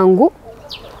kugira ngo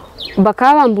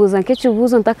bakabambuza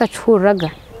nkekibuzo ntakachuraga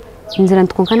inzira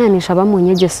ntukonkananisha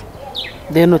bamunyegesa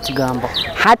deno kigamba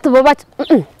hatu boba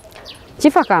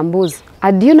chifa kambuza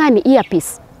adiyuna ni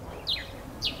earpiece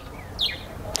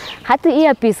hatu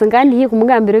earpiece ngandi hi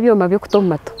kumugambira byoma byo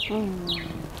kutomato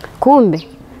kumbe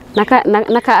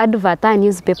naka advert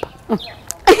newspaper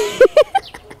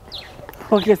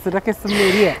okay so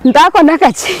nakesumuria ndako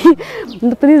nakachi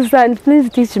please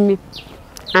teach me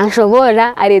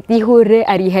anshobora aretihure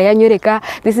arihayanyoreka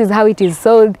this is how it is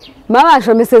sold mama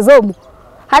ashomesezomu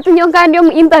hati nyonka ndio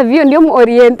mu interview ndio mu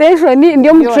orientation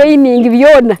ndio mu training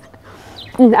byona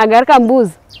agarka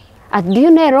mbuzi at do you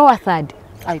know row third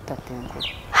aitatengo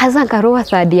hazanka row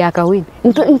third yakawin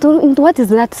what is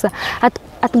that sir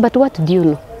at but what do you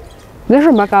know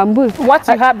Nesho makambuzi what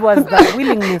you had was the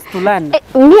willingness to learn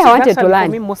me I wanted to learn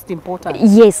for me most important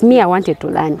yes me I wanted to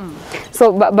learn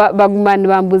so bagumana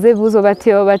bambuze buzo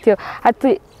batyo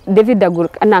hati David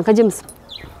aguruka nanka James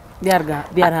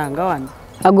byarhanga wanje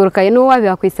aguruka yino wabi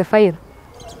akwise fire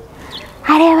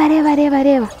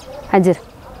areba hagira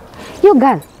you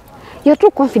girl you're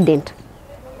too confident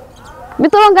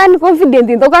bitongani confident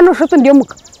ndokano shoto ndiyo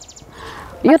muka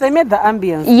but I made the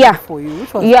ambience for you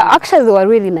which was actually they were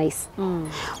really nice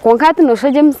konkati no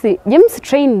James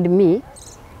trained me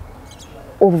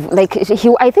of like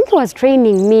I think he was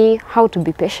training me how to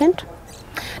be patient.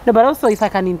 No, but also if I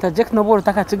can interject no boro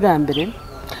takachigambere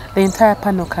the entire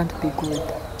panel can't be good.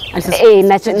 Na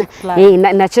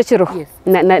chechero. Yes.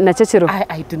 Na chechero.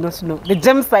 I do not know. The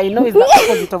James I know is the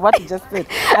opposite of what you just said.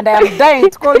 And I am dying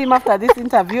to call him after this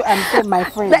interview and say my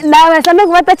friend. Na basana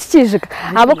kubata chichishika.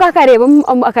 Aboka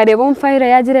akareba umfaira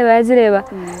yajireba.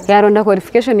 Yaronda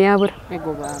qualification yabura.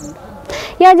 Ego bamba.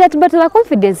 Yeah, but the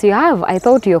confidence you have, I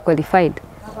thought you were qualified.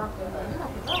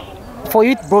 For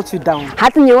you, it brought you down.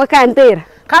 Hata nyewa kantera.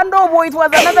 Kando boy, it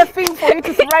was another thing for you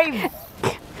to thrive.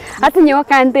 Hata nyewa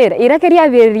kantera. Irakeria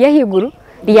beri ya higuru.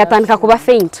 Yatanka kuba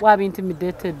faint. Wabi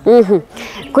intimidated.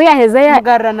 Kuya hezaya.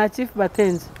 Mugara na chief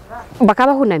batenzi.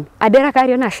 Bakaba hunami. Adera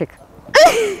kariyo nashika.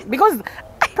 Because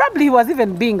probably he was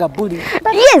even being a bully.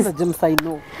 That yes. Is the James I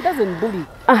know. He doesn't bully.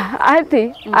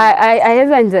 Ati, I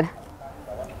hezanjera.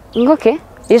 Okay.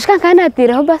 Ishka kana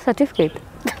atira hoba certificate.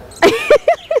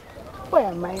 Where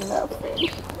am I laughing?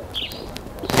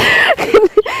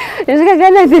 Ishka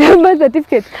kana atira hoba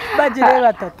certificate.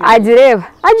 Bajireva tatu. Ajireva.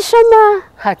 Ajishoma.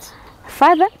 Hat.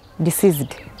 Father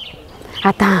deceased.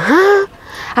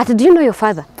 Ati, do you know your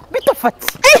father? Bito fati.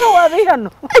 No worry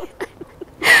hano.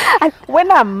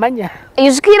 When I'm manya.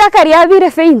 Ishkira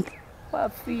kariabire faint.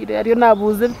 Wafire ariyo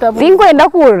nabuze bitabu. Binkwenda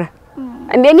kura.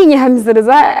 And then in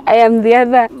Hamzerza, I am the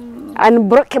other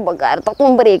unbreakable guy,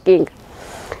 talking breaking.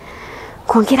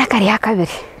 Kongira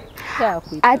Kariakabiri.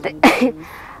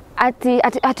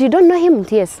 At you don't know him,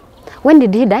 yes. When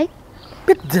did he die?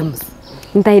 Bit James.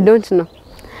 I don't know.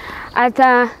 At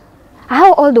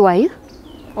how old were you?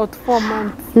 At 4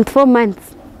 months. 4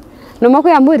 months. No mako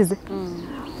ya murize.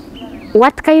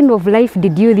 What kind of life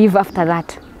did you live after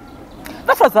that?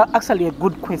 That was actually a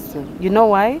good question. You know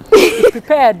why? It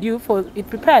prepared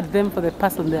them for the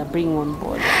person they are bringing on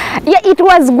board. Yeah, it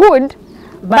was good.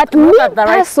 But me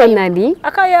personally,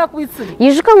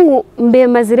 yishuka ngo mbe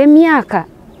mazire myaka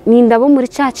nindabo muri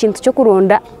cha kintu cyo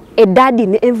kuronda a dad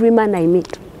in every man I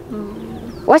meet.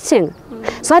 Watching.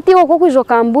 So ati wako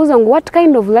kujoka mbuza ngo what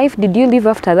kind of life did you live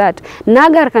after that?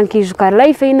 Nagar kan kijuka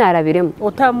life ina arabiremo.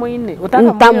 Otamuine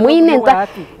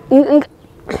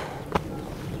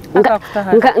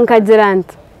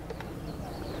nkagiranta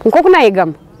nko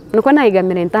kunayigama nuko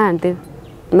nayigamira ntante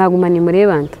naguma ni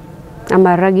murebanta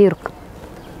amaragiruka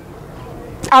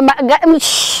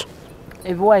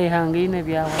ebiwaye hangine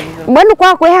byawe mbona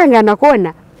kwa kwehangana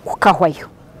kona kukahwayo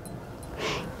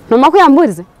noma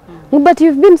kuyamburize but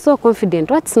you've been so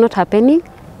confident what's not happening.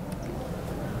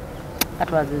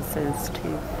 That was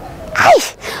insensitive. Ai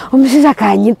umushiza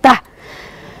kanyita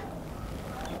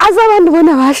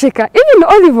even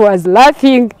Olive was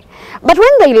laughing. But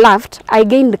when they laughed, I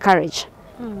gained courage.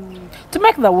 To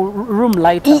make the room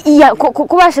lighter. Yeah,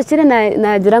 kubasha chire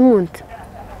na jiramuntu.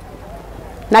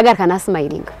 Nagar kana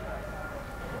smiling.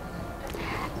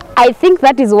 I think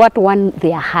that is what won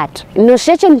their heart. No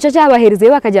sheche mchacha abahirize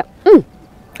bakaja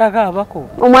Kaka bako.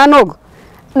 Omwana ogo.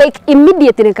 Like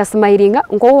immediately nkasmilinga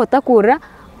ngo otakura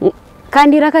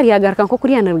kandi rakariagaruka nko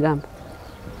kuri yana rugamba.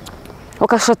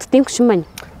 Okashot think kumanya.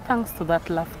 Thanks to that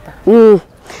laughter.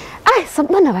 Ai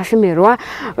sabana bashimerwa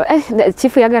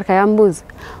chief yagaruka yambuza.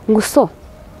 Nguso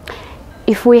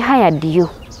if we hired you,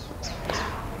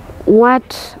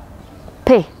 what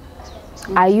pay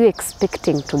are you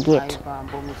expecting to get?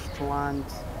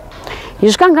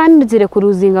 Yishkangandire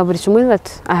kuruzinga buri kimwe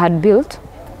that I had built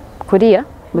Korea,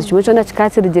 buri kimwe cyona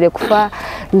kikatsirigire kufa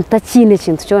ntakine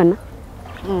kintu cyona.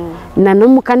 Na no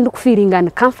mukandi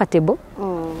kufiringa comfortable.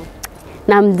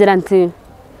 Namdira nti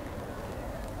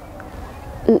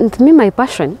me my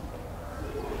passion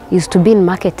is to be in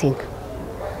marketing.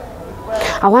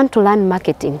 I want to learn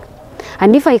marketing.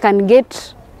 And if I can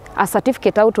get a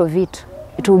certificate out of it,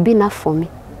 it will be enough for me.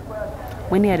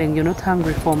 When you're not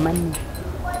hungry for money.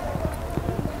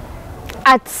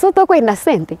 At so tokwenda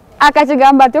sente.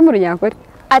 Akachigamba ati muri nyakuri.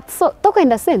 At so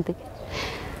tokwenda sente.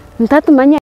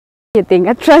 Ntatumanya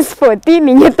yetenga transport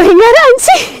ni nyetenga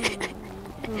ranchi.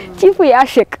 Chifu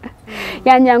yasheka.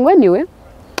 Yanyangwe niwe.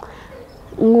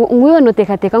 Nguyo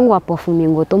notekateka ngo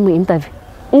performing to mu interview.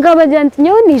 Ngabajanti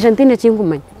nyo ni jantine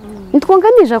chingumanya.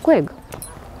 Ntkonganisha kwega.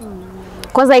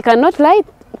 Cause I cannot lie.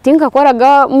 Tinka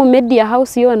koraga mu media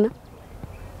house yona.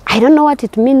 I don't know what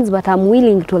it means, but I'm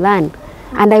willing to learn.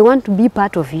 And I want to be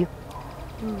part of you.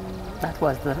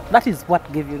 That is what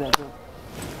gave you that job.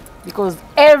 Because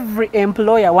every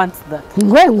employer wants that.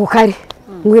 Ngwe ngukari.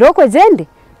 Ngwiroko zende.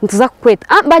 Ntuza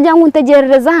kukweta. Baja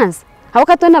nguntegerereza hansi.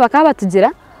 Hawakatwenda bakaba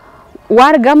tugira.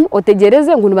 Wargam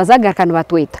otegereze ngunu bazagarukana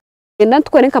batweta. Enda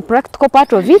tukwereka practical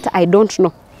part of it, I don't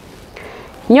know.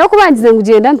 Nyoko bangize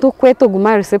ngugenda ntukweta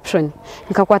guma reception.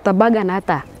 Nkakwata baga na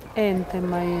hata. Ente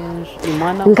mayenje.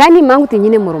 Imana. Nkani mangu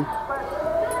tinyine murumo.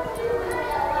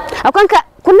 Akwanka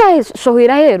kuna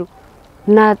shohira heru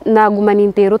na guma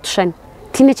nintero tushani.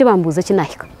 Tine kibambuza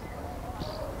kinahika.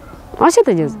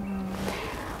 Washitegeze.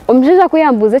 Omjija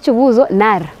kuyambuza kibuzo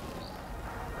nara.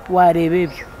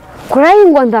 Warebebyo.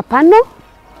 Crying on the panel?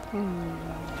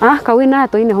 Kawina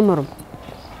ato ine homorum.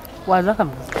 Waza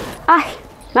kambuza.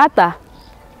 Nata.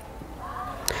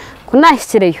 Kuna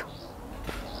hichireyo.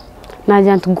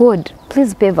 Najant God,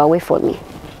 please pave a way for me.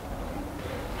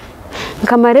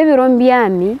 Nkamarebe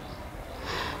rombiami.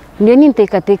 Ndiyo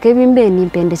nintekateka bimbe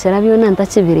nimpendesera byona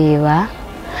ntakibireba.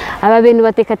 Ababenu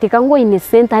batekateka ngo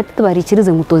innocent hati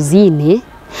tubarikirize mutozine.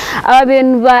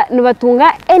 Ababenu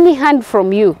batunga any hand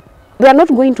from you. They are not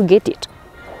going to get it.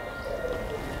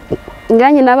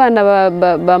 Nganye nabana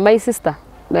ba my sister,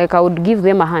 like I would give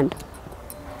them a hand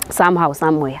somehow,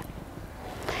 somewhere.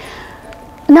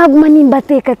 Nagumani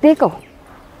mbateka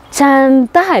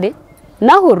chantare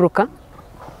nahuruka.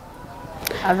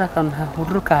 Aza kan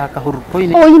huruka hakahuruko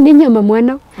ine. Ine nyama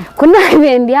mwana. Kuna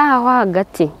bendi aho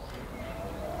hagati.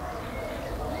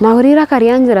 Nahurira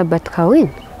karianjira but kawin.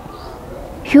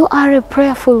 You are a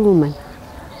prayerful woman.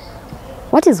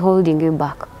 What is holding you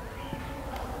back?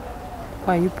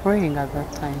 Why are you praying at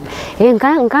that time?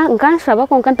 Nkan shaba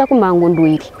ko nkanta ku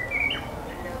mangunduiri.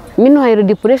 Mino hairo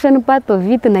depression part of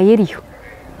it na yeriyo.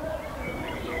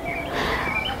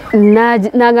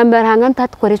 Na gambara hangan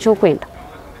tat kore chokwenda.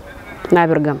 Na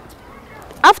bergam.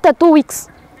 After 2 weeks.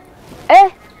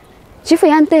 Chifu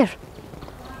yanter.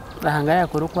 Bahanga ya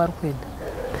koro kwa rukwenda.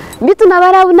 Bitu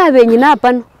nabara unabenyi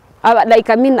napano. Like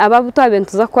I mean ababuto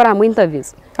abentu zakora mu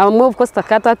interviews. Amwe of course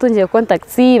takata tunje contact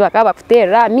si bakaba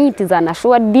kutera meet za na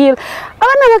sure deal.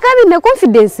 Abana bakabi na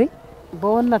confidence.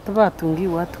 Bona tubatungi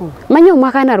watu. Manyo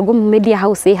makana rugo mu media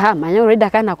house manyo reda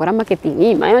kana kora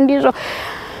marketing manyo ndizo.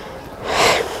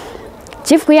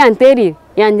 Chief ku yanteri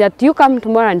yanja you come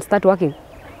tomorrow and start working.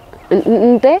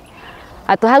 Nte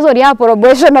ato hazo ria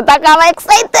probation nataka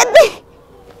excited.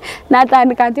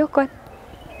 Natandika ndioko.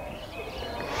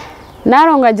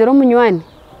 Naronga jero munywani.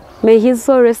 May his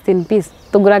soul rest in peace.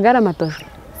 Tuguragara matosho.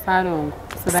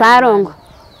 Sarongo.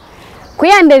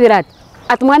 Kuyande birati.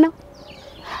 Atmwana.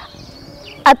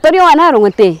 Atoriyo wanarongo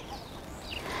te.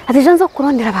 Atijanza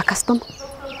kurondera ba customer.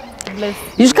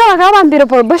 Yushka bakaba mbere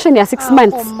probation ya 6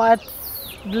 months.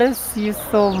 Bless you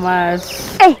so much.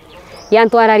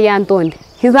 Yantwara Riantonde.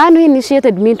 His hand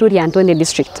initiated me to Riantonde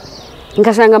district.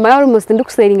 Nkashanga mayoro almost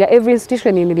ndukuseringa every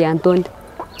institution in Riantonde.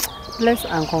 Bless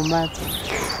Uncle Matt.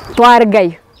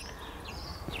 Twargayo.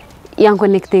 Yang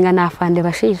connectinga na afande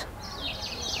bashisha.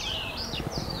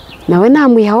 Nawe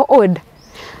namuyaho order.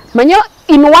 Manyo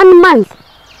in 1 month.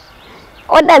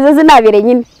 Order zazi nabire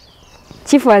nyine.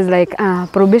 Chief was like,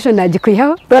 probation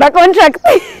ajikuyaho. Tora contract.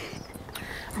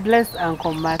 Bless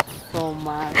Uncle Matt so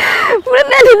much.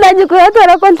 Mwenye ndaji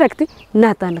kuyatora contract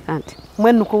natandikandi.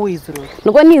 Mwen nuko wizuru.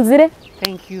 Nuko nizire.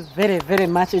 Thank you very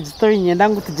much. Story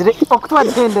nyendangu tujire okutwa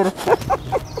dendera.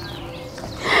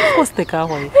 Posteka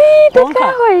hoy.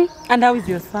 And how is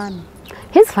your son?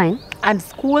 He's fine. And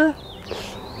school?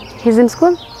 He's in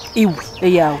school? Iwi.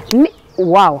 Yeah.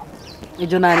 Wow.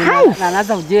 Ejonari na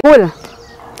naza uje. School.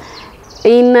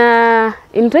 In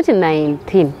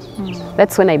 2019,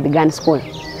 that's when I began school.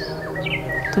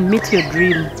 To meet your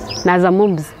dream. Naza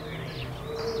moves.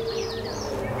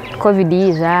 COVID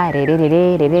ija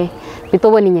rere.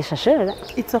 Bitobona inyeshashira.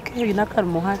 It's okay, binakara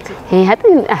muhati.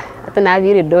 Hata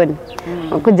nabire doni.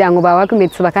 Kugira ngo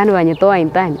bawakumitse bakandi banyetowa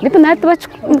intani. Bitu nati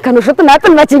bakanushoto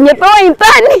nati bakinyetowa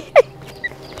intani.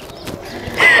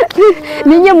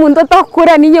 Ninye muntu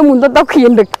takura, ninye muntu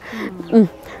takwinduka.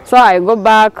 So I go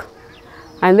back,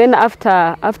 and then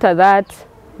after that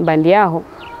bandiyaho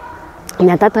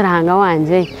nyatataranga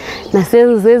wanje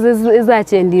naseze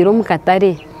izacendira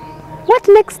mukatare. What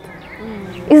next?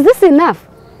 Is this enough?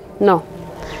 No.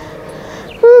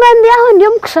 Bandiyaho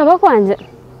ndiyo mukushaba kwanje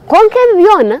konke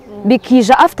byona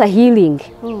bikija after healing.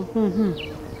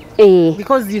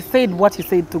 Because you said what you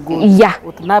said to God.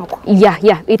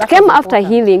 Yeah. It came after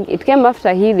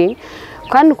healing.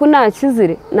 Kandi kuna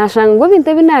kizire nashanga ngo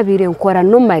binte binabire nkora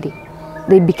normally.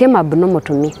 They became abnormal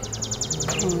to me.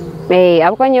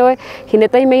 Abakanyewe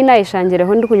hineta imena ishangire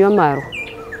ho ndikunywa maro.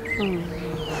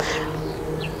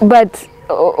 But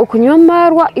okunywa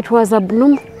marwa it was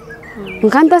abnormal.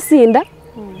 Nkanta sinda.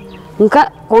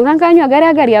 Konga nkanywa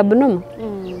gari abnormal.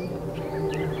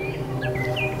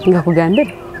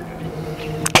 Ngakugandira.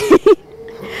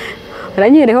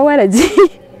 Ranyireho waraji.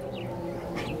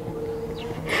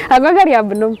 Agagari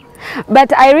abnormal.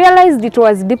 But I realized it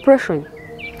was depression.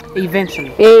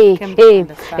 Eventually.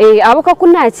 Abuka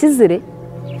kuna kizire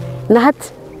na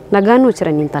hati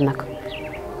naganukira nintanaka.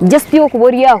 Just yo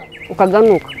kubori yaho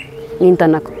ukaganuka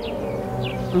nintanaka.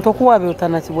 Ntokuwabe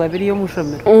utanakibwa biriyo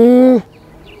mushomero.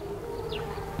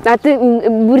 Ati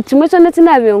buri kimwe cyane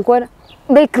kinabe nkora.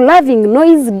 Like loving,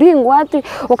 noise, doing what?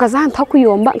 Ukazanta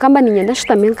kuyomba kamba ninyenda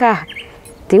shitame nkaha.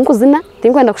 Tinkuzina,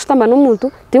 tinkwenda kushitama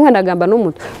n'umuntu, tinkwenda gamba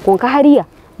n'umuntu. Konka hariya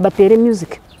batere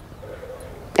music.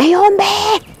 Eyombe.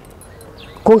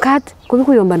 Konkati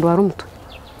kubikuyomba ndo warumutu.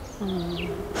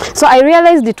 So I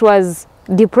realized it was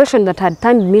depression that had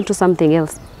turned me to something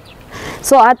else.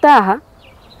 So ataha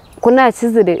kuna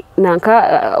chizire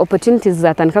nanka opportunities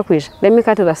zatandika kwisha. Let me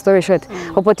cut the story short.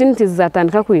 Opportunities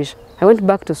zatandika kwisha. I went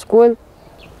back to school.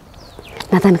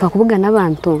 Natandika kubuga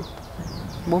n'abantu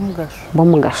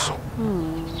bomugasho.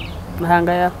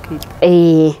 Mahanga yakita.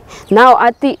 Now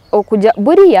ati okuja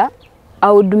buriya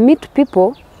I would meet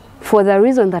people for the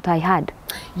reason that I had.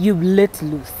 You let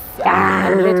loose.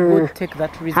 And let God take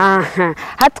that reason.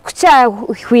 Hati kucha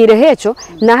hwire hecho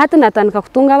na hati natandika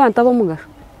kutunga abantu abomugasho.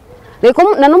 Like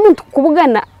na n'umuntu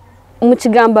kubugana mu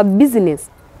kigamba business.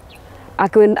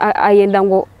 Ayenda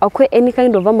ngo akwe any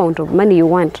kind of amount of money you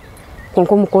want.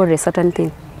 Konko mukore certain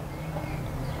thing.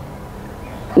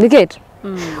 Look at.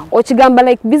 Ochigamba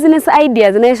like business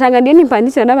ideas na yashanga ndiyo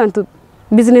nimpandisha n'abantu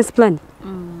business plan.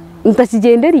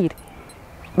 Ntakigenderire.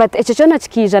 But echo chona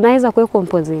chikija naheza kwe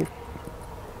composing.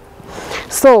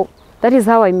 So that is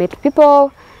how I met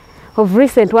people. Of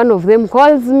recent, one of them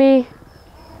calls me.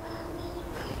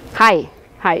 Hi.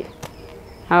 How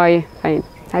are you? Fine.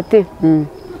 Ati.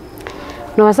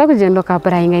 No wasako jendo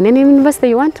kaparainga in any university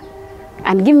you want?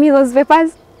 And give me those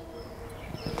papers.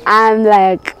 I'm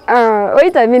like,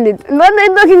 wait a minute. What are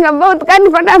you talking about? Can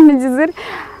you find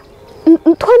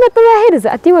Ntwana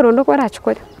tubahereza ati warondo ko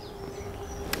rachukora.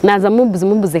 Naza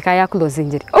mubuze kaya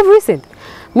closing. Of recent,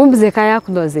 mubuze kaya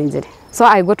closing. So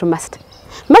I go to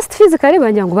Must physically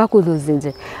banja ngo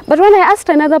bakulozinje. But when I asked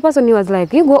another person, he was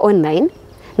like, you go online.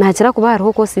 Na achira kuba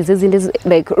hariho courses zindi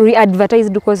like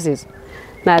re-advertised courses.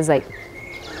 Naza.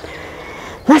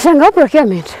 Nashanga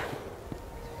procurement.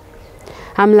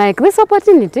 I'm like, this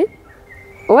opportunity,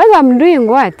 while I'm doing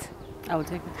what?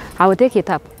 I will take it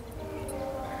up.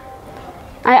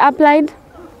 I applied.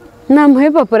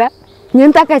 Namhepapura.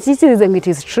 Nyentaka chichirize it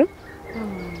is true.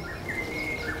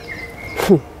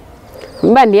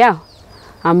 Mbandi yao.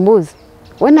 Ambuzi.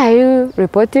 When are you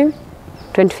reporting?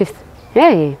 25th.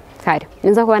 Hey, kari.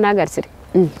 Ninza kuwa nagarisiri.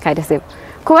 Kari sebo.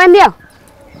 Kuwandi yao.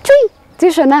 Chui.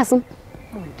 Tisho nasu.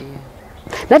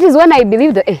 That is when I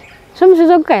believed that,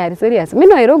 Shomushojo kayari serious.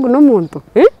 Mino irogu no muntu.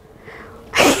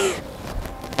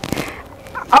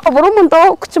 Aburu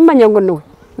muntu kuchumanya ngono.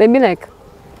 They be like,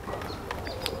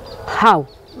 how?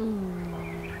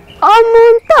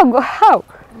 Omuntago, how?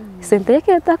 Sente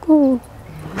ketaku.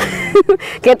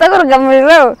 Ketaku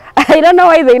gamuliro. I don't know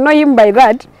why they know him by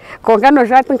that. Konka no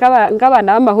shati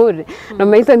nk'abana b'amahuri. No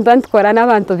mayito ntantwara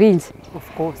n'abantu bingi.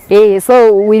 Of course.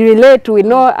 So we relate, we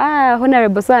know,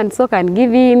 honorable so and so can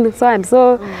give in, so and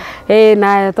so.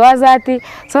 Na twazati.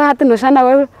 So hati no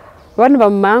shana one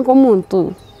bamanko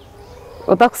muntu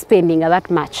without spending that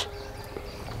much.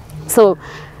 So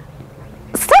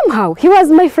somehow he was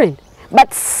my friend,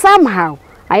 but somehow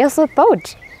I also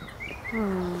thought.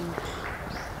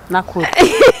 Nakuri.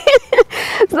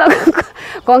 So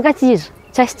konka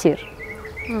chashir.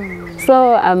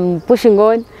 So I'm pushing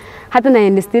on. Hata na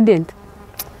in the student.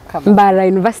 Mbara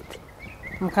University.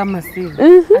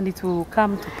 And it will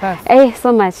come to pass.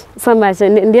 So much, so much.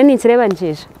 Ndiyo nichireba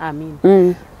njisha.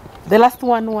 Amen. The last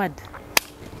one word.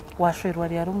 Washwerwa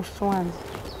yari umushwanzi.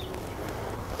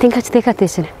 Tinka chiteka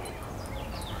teshire.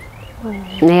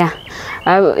 Yeah.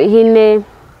 Hine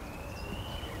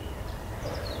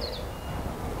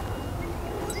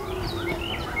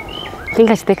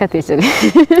Tinka chiteka teshire.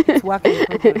 It's work in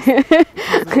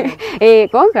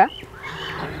progress. Konka.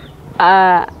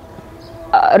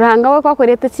 Ruhanga we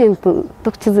kwakorete kintu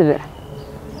tukizibira.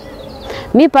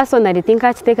 Me personally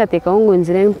tinka chiteka teka ngo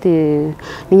nzire nti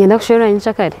ninyenda kushora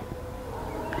nchakare.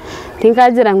 Tinka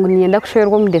agira ngo ninyenda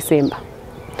kushorwa mu December.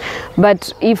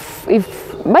 But if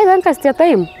by then kastia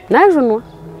time najunwa.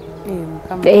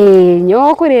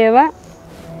 Nyo kureba.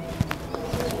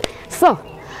 So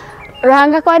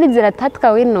ruhanga kwari zira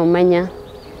tatka we no manya.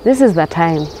 This is the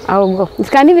time. I will go.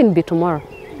 It can even be tomorrow.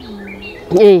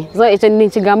 So it's an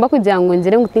inchigamba kugira ngo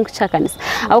nzire ngo think chakanisa.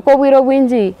 Ako bwiro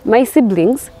bwinji my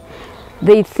siblings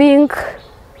they think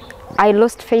I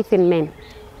lost faith in men.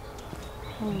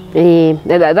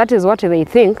 That is what they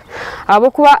think.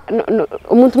 Abo kuba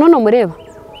umuntu nono mureba.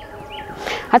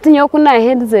 Hati nyo kuna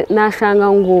heads na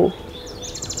shanga ngo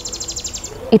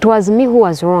it was me who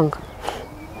was wrong.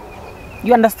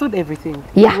 You understood everything.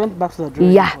 Yeah. You went back to the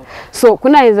drawing board. So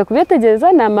kuna heza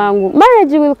kubetegeza na mangu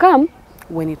marriage will come.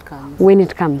 When it comes. When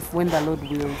it comes. When the Lord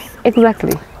wills.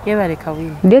 Exactly.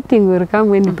 Dating will come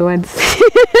when it wants.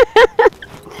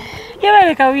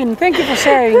 Thank you for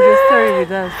sharing your story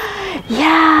with us.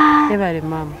 Yeah.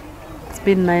 Mom. It's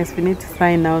been nice. We need to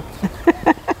sign out.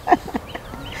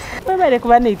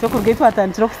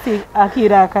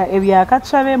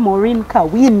 Katushabe Maureen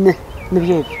Kawin.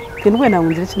 Kenwe na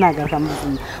ngunzire kinagaruka mu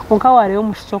buzima. Konka wareo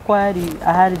mushokwari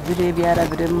ahari dire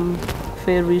byarabirem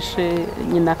ferishe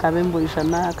nyina kabemburisha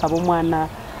na kabomwana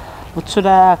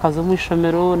bucura akazo mu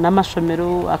ishomero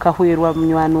n'amashomero akahwirwa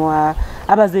munywano wa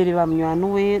abazeri ba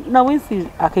munywano we na wensi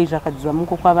akayija akazamo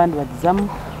kuko abandi badizamo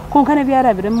konka ne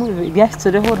byarabiremo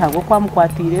byashitsereho ntabwo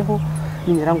kwamukwatireho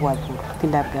ninyira ngo watura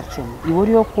tindabwacemo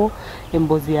iburiyo ko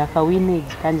embozi yakawine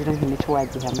igikangira nk'imico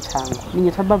wagiha mutanga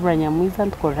ninyita Barbara Nyamwiza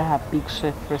ndukora ha Big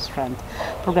Chef Restaurant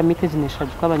program itejinesha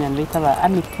tw'abanyamwita ba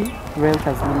Amity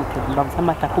Realtors Limited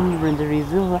mbavuma takumbi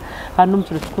renderizwa kandi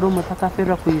umuturu tukuru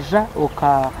mutakafera kuija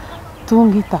oka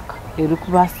tungitaka eri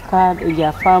kubasika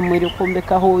ya farm eri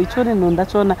kombekaho icyo nunda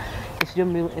cyona isyo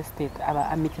real estate aba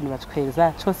Amity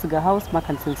nibatweza cyose ga house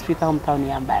Makansen Street aho mtown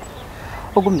yambara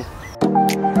ogumye